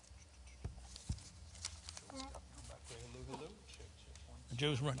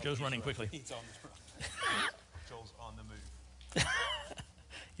 Joe's running quickly. He's on the run. Joel's on the move.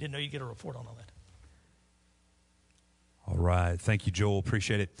 You didn't know you'd get a report on all that. All right. Thank you, Joel.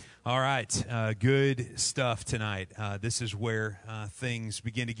 Appreciate it. All right. Good stuff tonight. This is where things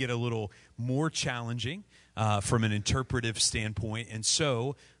begin to get a little more challenging from an interpretive standpoint. And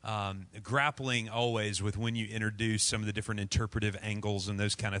so grappling always with when you introduce some of the different interpretive angles and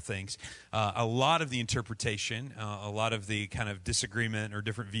those kind of things. A lot of the interpretation, a lot of the kind of disagreement or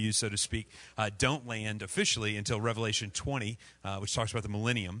different views, so to speak, don't land officially until Revelation 20, which talks about the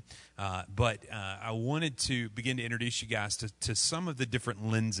millennium. But I wanted to begin to introduce you guys to some of the different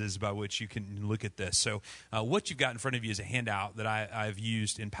lenses by which you can look at this. So what you've got in front of you is a handout that I've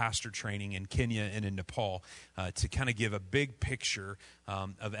used in pastor training in Kenya and in Nepal to kind of give a big picture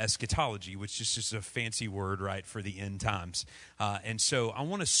of eschatology, which is just a fancy word, right, for the end times. And so I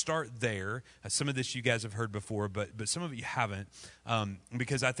want to start there. Some of this you guys have heard before, but some of it you haven't,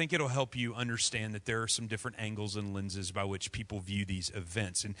 because I think it'll help you understand that there are some different angles and lenses by which people view these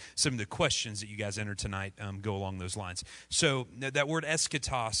events. And some of the questions that you guys enter tonight go along those lines. So that word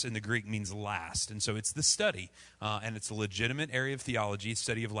eschatos in the Greek means last. And so it's the study, and it's a legitimate area of theology,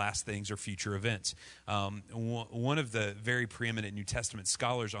 study of last things or future events. One of the very preeminent New Testament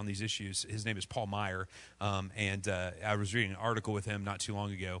scholars on these issues, his name is Paul Meyer, and I was reading an article with him not too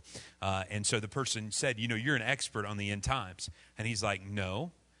long ago. And so the person said, you're an expert on the end times. And he's like,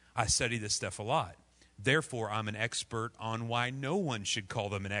 no, I study this stuff a lot. Therefore, I'm an expert on why no one should call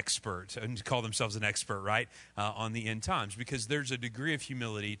them an expert and call themselves an expert, right, on the end times, because there's a degree of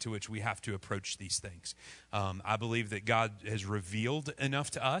humility to which we have to approach these things. I believe that God has revealed enough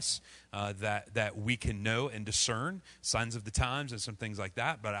to us that we can know and discern signs of the times and some things like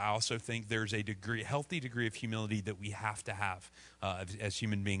that, but I also think there's a healthy degree of humility that we have to have as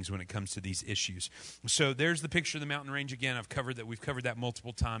human beings when it comes to these issues. So there's the picture of the mountain range again. We've covered that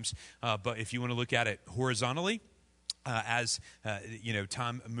multiple times, but if you want to look at it horizontally, as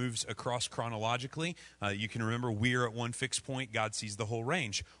time moves across chronologically, you can remember we're at one fixed point. God sees the whole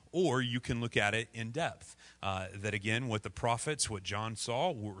range. Or you can look at it in depth. That again, what the prophets, what John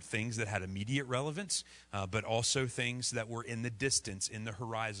saw, were things that had immediate relevance, but also things that were in the distance, in the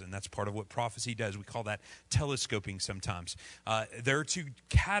horizon. That's part of what prophecy does. We call that telescoping sometimes. There are two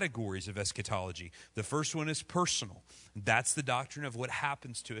categories of eschatology. The first one is personal. That's the doctrine of what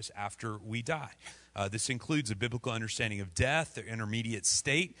happens to us after we die. This includes a biblical understanding of death, their intermediate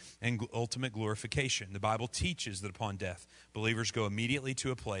state, and ultimate glorification. The Bible teaches that upon death, believers go immediately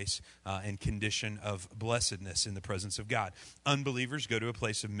to a place and condition of blessedness in the presence of God. Unbelievers go to a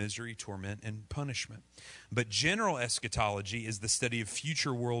place of misery, torment, and punishment. But general eschatology is the study of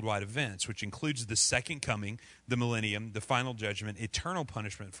future worldwide events, which includes the second coming, the millennium, the final judgment, eternal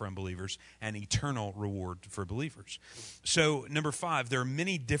punishment for unbelievers, and eternal reward for believers. So, number 5, there are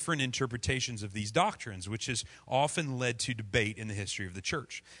many different interpretations of these doctrines, which has often led to debate in the history of the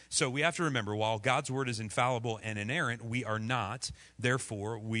church. So we have to remember, while God's word is infallible and inerrant, we are not.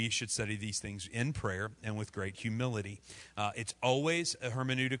 Therefore, we should study these things in prayer and with great humility. It's always a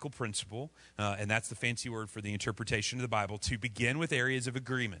hermeneutical principle, and that's the fancy word for the interpretation of the Bible, to begin with areas of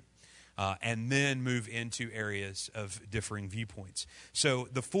agreement. And then move into areas of differing viewpoints. So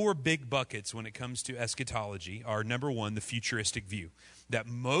the 4 big buckets when it comes to eschatology are, number 1, the futuristic view, that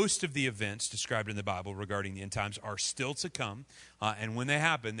most of the events described in the Bible regarding the end times are still to come, and when they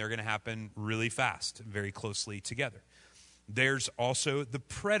happen, they're going to happen really fast, very closely together. There's also the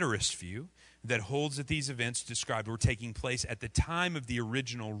preterist view that holds that these events described were taking place at the time of the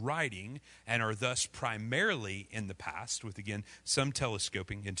original writing and are thus primarily in the past, with, again, some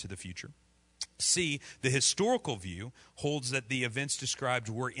telescoping into the future. C, the historical view holds that the events described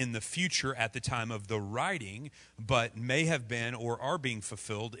were in the future at the time of the writing, but may have been or are being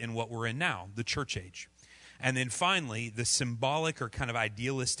fulfilled in what we're in now, the church age. And then finally, the symbolic or kind of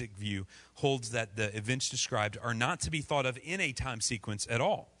idealistic view holds that the events described are not to be thought of in a time sequence at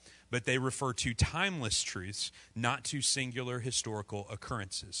all, but they refer to timeless truths, not to singular historical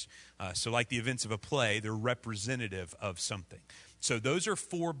occurrences. So like the events of a play, they're representative of something. So those are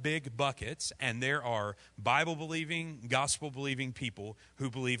four big buckets, and there are Bible-believing, gospel-believing people who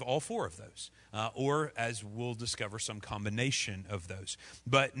believe all four of those, or, as we'll discover, some combination of those.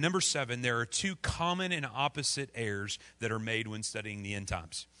 But number 7, there are two common and opposite errors that are made when studying the end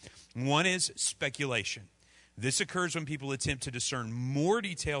times. One is speculation. This occurs when people attempt to discern more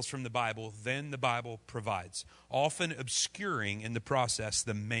details from the Bible than the Bible provides, often obscuring in the process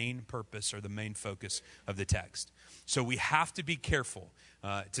the main purpose or the main focus of the text. So we have to be careful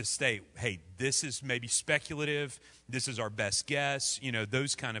to state, hey, this is maybe speculative, this is our best guess,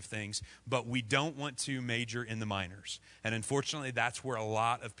 those kind of things, but we don't want to major in the minors. And unfortunately, that's where a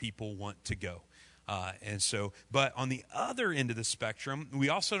lot of people want to go. But on the other end of the spectrum, we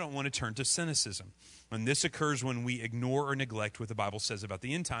also don't want to turn to cynicism. And this occurs when we ignore or neglect what the Bible says about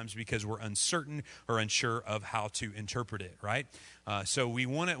the end times because we're uncertain or unsure of how to interpret it, right? So we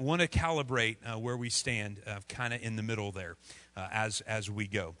want to calibrate where we stand kind of in the middle there as we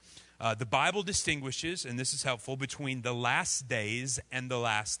go. The Bible distinguishes, and this is helpful, between the last days and the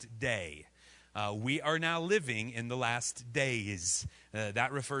last day. We are now living in the last days.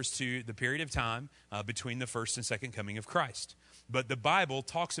 That refers to the period of time between the first and second coming of Christ. But the Bible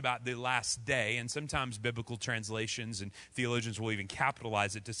talks about the last day, and sometimes biblical translations and theologians will even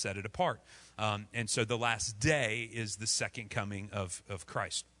capitalize it to set it apart. And so the last day is the second coming of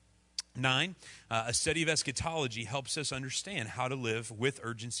Christ. 9, a study of eschatology helps us understand how to live with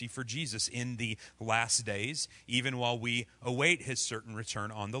urgency for Jesus in the last days, even while we await his certain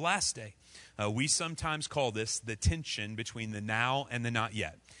return on the last day. We sometimes call this the tension between the now and the not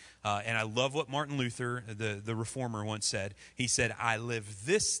yet. And I love what Martin Luther, the reformer, once said. He said, I live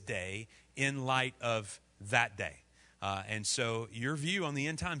this day in light of that day. And so your view on the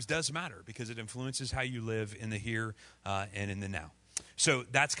end times does matter because it influences how you live in the here and in the now. So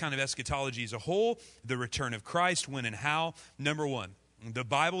that's kind of eschatology as a whole, the return of Christ, when and how. Number 1, the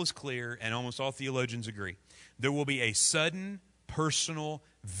Bible is clear, and almost all theologians agree. There will be a sudden, personal,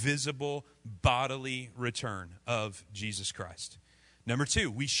 visible, bodily return of Jesus Christ. Number 2,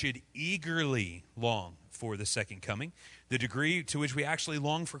 we should eagerly long for the second coming. The degree to which we actually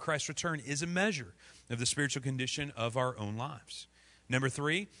long for Christ's return is a measure of the spiritual condition of our own lives. Number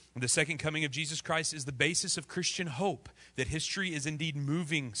 3, the second coming of Jesus Christ is the basis of Christian hope, that history is indeed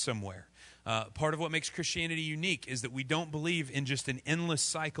moving somewhere. Part of what makes Christianity unique is that we don't believe in just an endless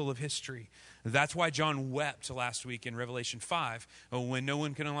cycle of history. That's why John wept last week in Revelation 5 when no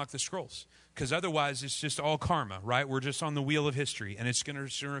one can unlock the scrolls. Because otherwise it's just all karma, right? We're just on the wheel of history, and it's going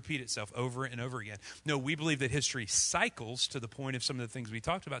to repeat itself over and over again. No, we believe that history cycles to the point of some of the things we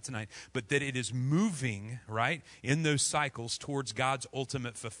talked about tonight, but that it is moving, right, in those cycles towards God's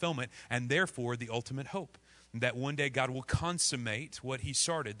ultimate fulfillment, and therefore the ultimate hope. That one day God will consummate what he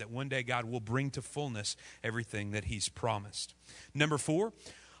started, that one day God will bring to fullness everything that he's promised. Number 4,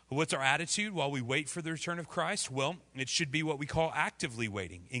 what's our attitude while we wait for the return of Christ? Well, it should be what we call actively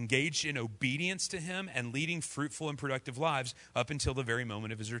waiting, engaged in obedience to him and leading fruitful and productive lives up until the very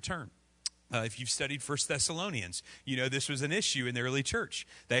moment of his return. If you've studied 1 Thessalonians, you know this was an issue in the early church.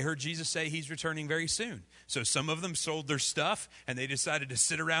 They heard Jesus say he's returning very soon. So some of them sold their stuff and they decided to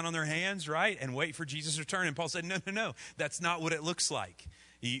sit around on their hands, right, and wait for Jesus' return. And Paul said, no, that's not what it looks like.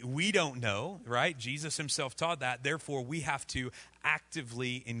 We don't know, right? Jesus himself taught that. Therefore, we have to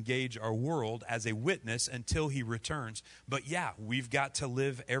actively engage our world as a witness until he returns. But yeah, we've got to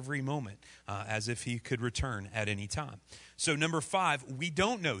live every moment as if he could return at any time. So number 5, we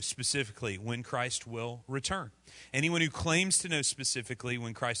don't know specifically when Christ will return. Anyone who claims to know specifically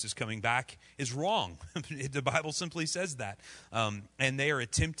when Christ is coming back is wrong. The Bible simply says that. And they are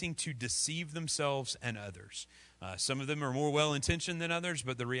attempting to deceive themselves and others. Some of them are more well-intentioned than others,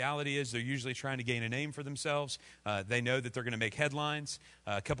 but the reality is they're usually trying to gain a name for themselves. They know that they're going to make headlines.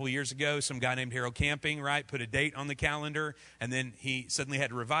 A couple of years ago, some guy named Harold Camping, right, put a date on the calendar, and then he suddenly had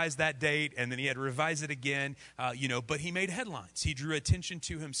to revise that date, and then he had to revise it again, but he made headlines. He drew attention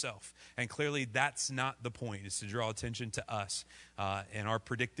to himself, and clearly that's not the point, is to draw attention to us and our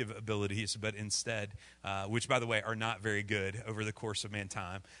predictive abilities, but instead, which, by the way, are not very good over the course of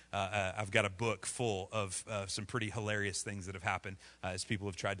mankind. I've got a book full of some pretty hilarious things that have happened as people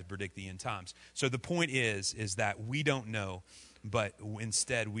have tried to predict the end times. So the point is that we don't know but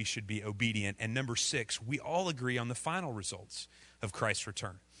instead we should be obedient. And number 6, we all agree on the final results of Christ's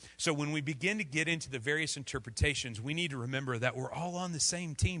return. So when we begin to get into the various interpretations, we need to remember that we're all on the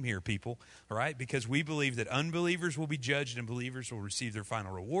same team here, people, all right? Because we believe that unbelievers will be judged and believers will receive their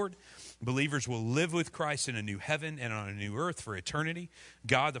final reward. Believers will live with Christ in a new heaven and on a new earth for eternity.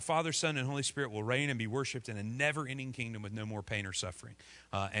 God, the Father, Son, and Holy Spirit will reign and be worshiped in a never-ending kingdom with no more pain or suffering.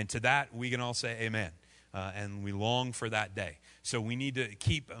 And to that, we can all say amen. And we long for that day. So we need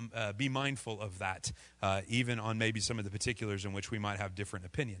to be mindful of that, even on maybe some of the particulars in which we might have different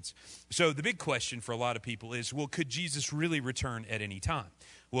opinions. So the big question for a lot of people is, well, could Jesus really return at any time?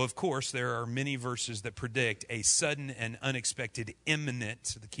 Well, of course, there are many verses that predict a sudden and unexpected,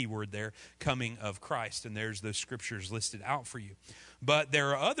 imminent, the key word there, coming of Christ. And there's those scriptures listed out for you. But there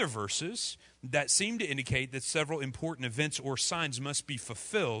are other verses that seem to indicate that several important events or signs must be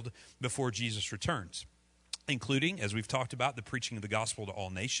fulfilled before Jesus returns, including, as we've talked about, the preaching of the gospel to all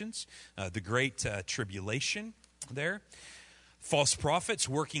nations, the great tribulation there, false prophets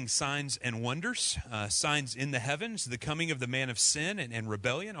working signs and wonders, signs in the heavens, the coming of the man of sin and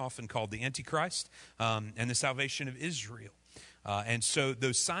rebellion, often called the Antichrist, and the salvation of Israel. And so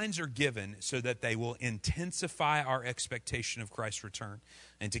those signs are given so that they will intensify our expectation of Christ's return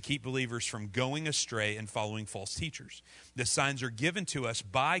and to keep believers from going astray and following false teachers. The signs are given to us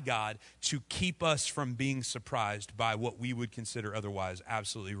by God to keep us from being surprised by what we would consider otherwise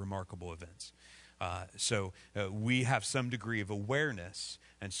absolutely remarkable events. So we have some degree of awareness.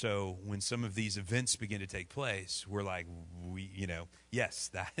 And so when some of these events begin to take place, we're like,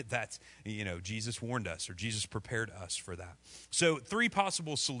 yes, that's, Jesus warned us, or Jesus prepared us for that. So 3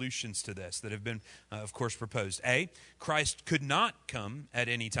 possible solutions to this that have been, of course, proposed. A, Christ could not come at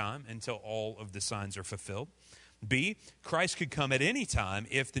any time until all of the signs are fulfilled. B, Christ could come at any time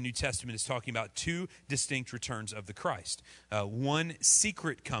if the New Testament is talking about 2 distinct returns of the Christ. One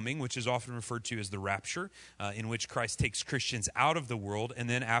secret coming, which is often referred to as the rapture, in which Christ takes Christians out of the world, and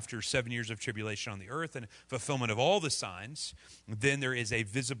then after 7 years of tribulation on the earth and fulfillment of all the signs, then there is a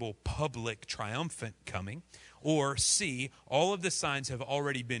visible public triumphant coming. Or C, all of the signs have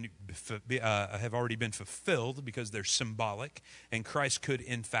already been fulfilled because they're symbolic, and Christ could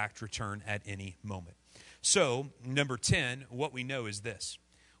in fact return at any moment. So, number 10, what we know is this.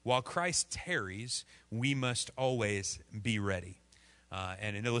 While Christ tarries, we must always be ready.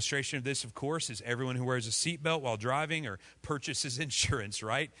 And an illustration of this, of course, is everyone who wears a seatbelt while driving or purchases insurance,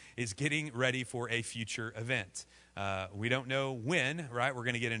 right, is getting ready for a future event. We don't know when, right, we're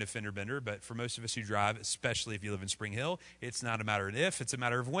going to get into fender bender, but for most of us who drive, especially if you live in Spring Hill, it's not a matter of if, it's a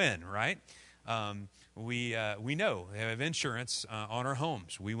matter of when, right? We know we have insurance on our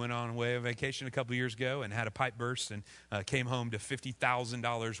homes. We went on a vacation a couple of years ago and had a pipe burst and came home to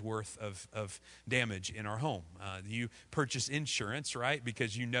 $50,000 worth of damage in our home. You purchase insurance, right,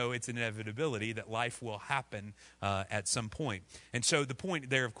 because you know it's an inevitability that life will happen at some point. And so the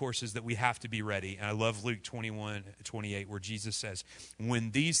point there, of course, is that we have to be ready. And I love Luke 21:28, where Jesus says, when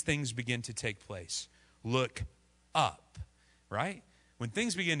these things begin to take place, look up, right? When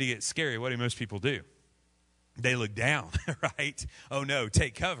things begin to get scary, what do most people do? They look down, right? Oh no,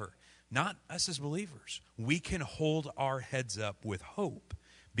 take cover. Not us as believers. We can hold our heads up with hope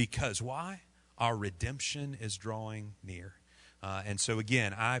because why? Our redemption is drawing near. And so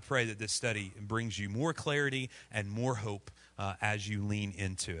again, I pray that this study brings you more clarity and more hope as you lean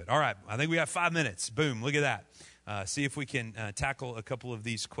into it. All right, I think we have 5 minutes. Boom, look at that. See if we can tackle a couple of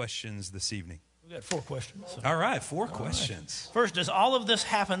these questions this evening. We got 4 questions. So. All right, 4 questions. Right. First, does all of this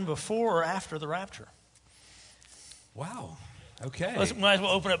happen before or after the rapture? Wow. Okay. Might as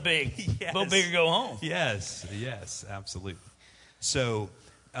well open up big. Yes. Go big or go home. Yes, absolutely. So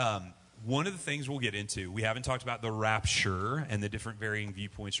one of the things we'll get into, we haven't talked about the rapture and the different varying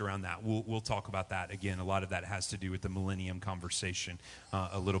viewpoints around that. We'll talk about that again. A lot of that has to do with the millennium conversation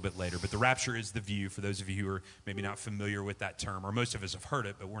a little bit later. But the rapture is the view, for those of you who are maybe not familiar with that term, or most of us have heard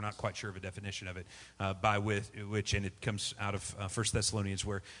it, but we're not quite sure of a definition of it, by which, and it comes out of 1 Thessalonians,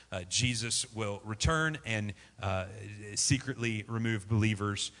 where Jesus will return and secretly remove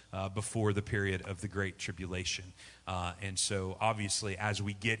believers before the period of the Great Tribulation. And so, obviously, as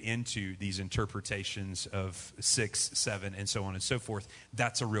we get into these interpretations of 6, 7, and so on and so forth,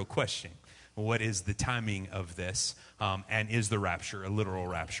 that's a real question. What is the timing of this? And is the rapture a literal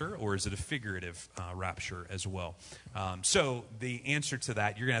rapture, or is it a figurative rapture as well? So the answer to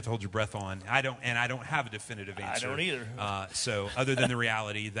that, you're going to have to hold your breath on. I don't have a definitive answer. I don't either. So other than the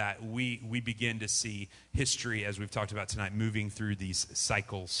reality that we begin to see history, as we've talked about tonight, moving through these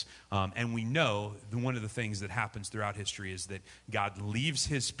cycles. And we know one of the things that happens throughout history is that God leaves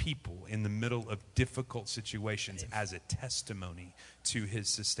his people in the middle of difficult situations as a testimony to his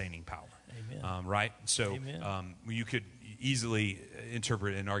sustaining power. Amen. Right? So you could easily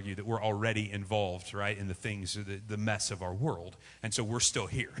interpret and argue that we're already involved, right, in the things, the mess of our world. And so we're still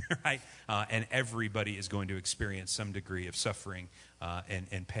here, right? And everybody is going to experience some degree of suffering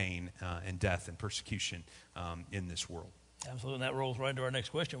and pain and death and persecution in this world. Absolutely, and that rolls right into our next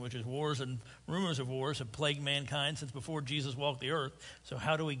question, which is wars and rumors of wars have plagued mankind since before Jesus walked the earth. So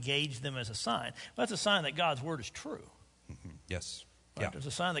how do we gauge them as a sign? Well, that's a sign that God's word is true. Mm-hmm. Yes. Right? Yeah. It's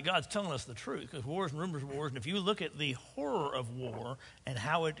a sign that God's telling us the truth, because wars and rumors of wars, and if you look at the horror of war and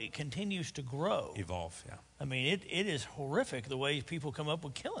how it continues to grow. Evolve, yeah. I mean, it is horrific the way people come up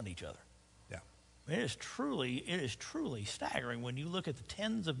with killing each other. Yeah. It is truly staggering when you look at the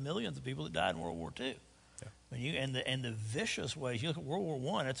tens of millions of people that died in World War II. Yeah. When you and the vicious ways. You look at World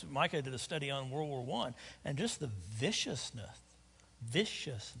War I. Micah did a study on World War I, and just the viciousness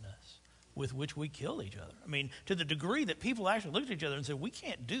with which we killed each other. I mean, to the degree that people actually looked at each other and said, we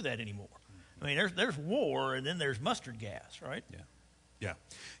can't do that anymore. I mean, there's war, and then there's mustard gas, right?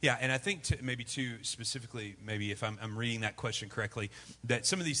 Yeah, and I think maybe specifically, maybe if I'm reading that question correctly, that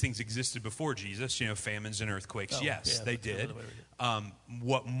some of these things existed before Jesus, famines and earthquakes. Yes, they did.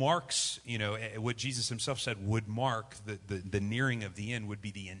 What marks, what Jesus himself said would mark the nearing of the end would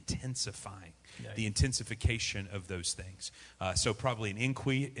be the intensifying. Yeah. The intensification of those things. So probably an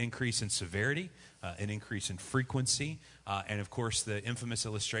increase in severity, an increase in frequency, and of course the infamous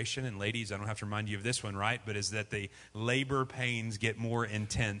illustration, and ladies, I don't have to remind you of this one, right? But is that the labor pains get more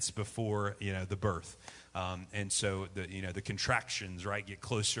intense before, the birth. And so the contractions, right, get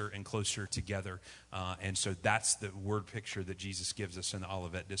closer and closer together. And so that's the word picture that Jesus gives us in the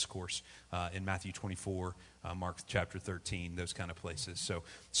Olivet Discourse in Matthew 24, Mark chapter 13, those kind of places.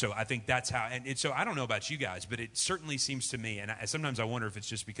 So I think that's how, and so I don't know about you guys, but it certainly seems to me, and sometimes I wonder if it's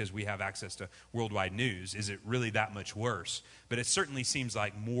just because we have access to worldwide news, is it really that much worse? But it certainly seems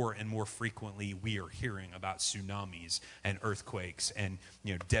like more and more frequently we are hearing about tsunamis and earthquakes and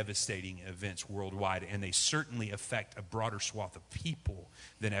devastating events worldwide, and they certainly affect a broader swath of people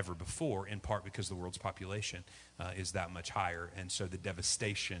than ever before, in part because the world's population is that much higher, and so the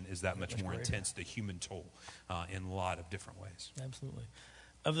devastation is that much more intense, the human toll, in a lot of different ways. Absolutely.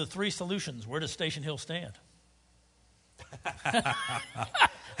 Of the three solutions, where does Station Hill stand?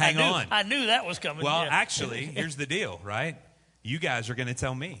 Hang on. I knew that was coming. Well, actually, here's the deal, right? You guys are going to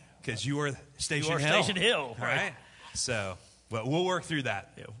tell me, because you are Station Hill. Station Hill, right? So, well, we'll work through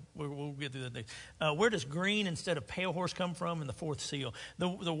that. Yeah, we'll get through that next. Where does green instead of pale horse come from in the fourth seal?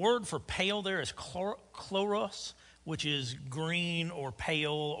 The word for pale there is chloros, which is green or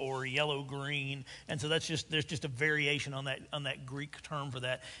pale or yellow-green, and so there's just a variation on that Greek term for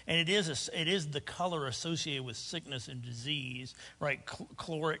that, and it is the color associated with sickness and disease, right?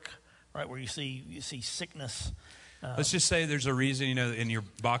 Chloric, right, where you see sickness. Let's just say there's a reason, in your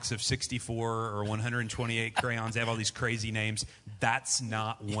box of 64 or 128 crayons, they have all these crazy names. That's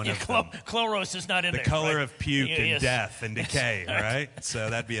not one of them. Chloros is not in there. The color right? of puke and death and decay, right?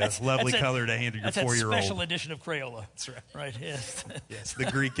 So that'd be a lovely color to hand to your 4-year-old. That's a special edition of Crayola. That's right. Right, yes. Yes, the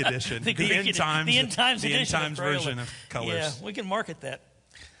Greek edition. the end times version of colors. Yeah, we can market that.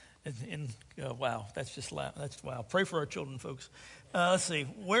 Wow, that's wow. Pray for our children, folks. Let's see.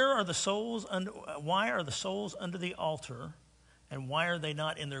 Why are the souls under the altar, and why are they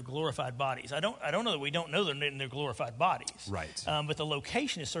not in their glorified bodies? I don't know that we don't know they're in their glorified bodies. Right. But the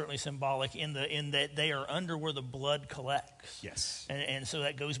location is certainly symbolic in that they are under where the blood collects. Yes. And so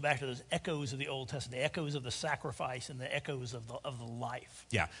that goes back to those echoes of the Old Testament, the echoes of the sacrifice and the echoes of the life.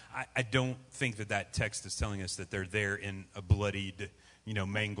 Yeah. I don't think that text is telling us that they're there in a bloodied,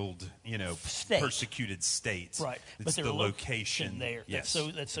 mangled, persecuted state. Right. It's but the location there. Yes.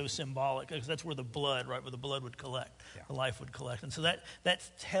 That's so symbolic, because that's where the blood would collect. Yeah. The life would collect. And so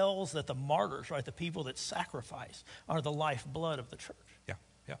that tells that the martyrs, right, the people that sacrifice, are the lifeblood of the church. Yeah.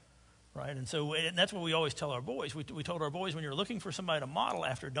 Yeah. Right. And so that's what we always tell our boys. We told our boys, when you're looking for somebody to model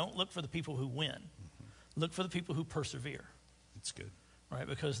after, don't look for the people who win. Mm-hmm. Look for the people who persevere. That's good. Right,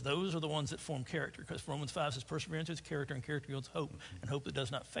 because those are the ones that form character. Because Romans 5 says perseverance is character, and character yields hope, and hope that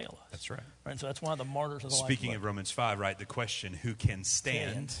does not fail us. That's right. Right, and so that's why the martyrs are the Speaking of Romans 5, right, the question, who can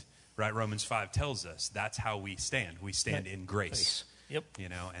stand, right, Romans 5 tells us that's how we stand. We stand in grace. Yep.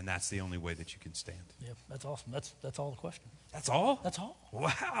 And that's the only way that you can stand. Yep, that's awesome. That's all the question. That's all? That's all.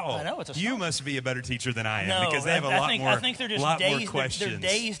 Wow. I know, it's You must be a better teacher than I am, No, because they have I think they're just dazed. questions They're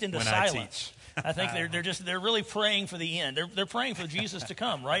dazed into when silence. I think they're really praying for the end. They're praying for Jesus to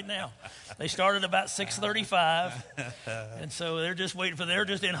come right now. They started about 6:35, and so they're just waiting for. They're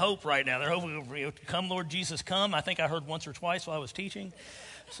just in hope right now. They're hoping, come, Lord Jesus, come. I think I heard once or twice while I was teaching.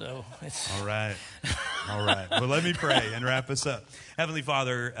 So it's all right. Well, let me pray and wrap us up. Heavenly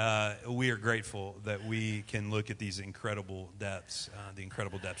Father, we are grateful that we can look at these incredible depths, the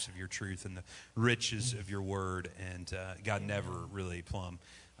incredible depths of your truth and the riches of your word, and God, never really plumb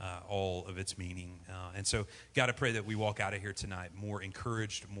all of its meaning. And so, God, I pray that we walk out of here tonight more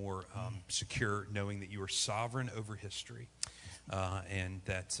encouraged, more secure, knowing that you are sovereign over history, and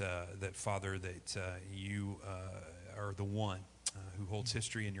that Father, that you are the one who holds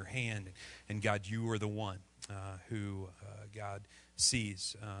history in your hand. And God, you are the one who, God,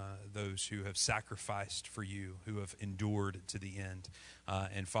 sees those who have sacrificed for you, who have endured to the end.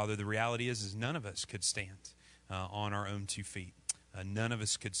 And Father, the reality is none of us could stand on our own 2 feet. None of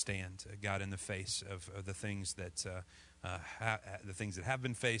us could stand, God, in the face of the things that have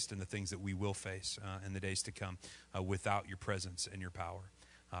been faced and the things that we will face in the days to come without your presence and your power.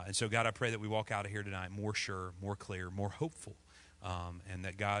 And so, God, I pray that we walk out of here tonight more sure, more clear, more hopeful. And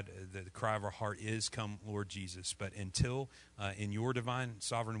that, God, the cry of our heart is, come, Lord Jesus. But until, in your divine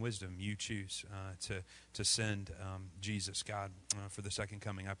sovereign wisdom, you choose to send Jesus, God, for the second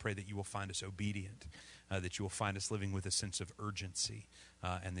coming, I pray that you will find us obedient, that you will find us living with a sense of urgency,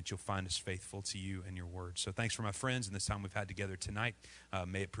 and that you'll find us faithful to you and your word. So thanks for my friends and this time we've had together tonight.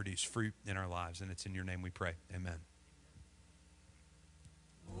 May it produce fruit in our lives. And it's in your name we pray. Amen.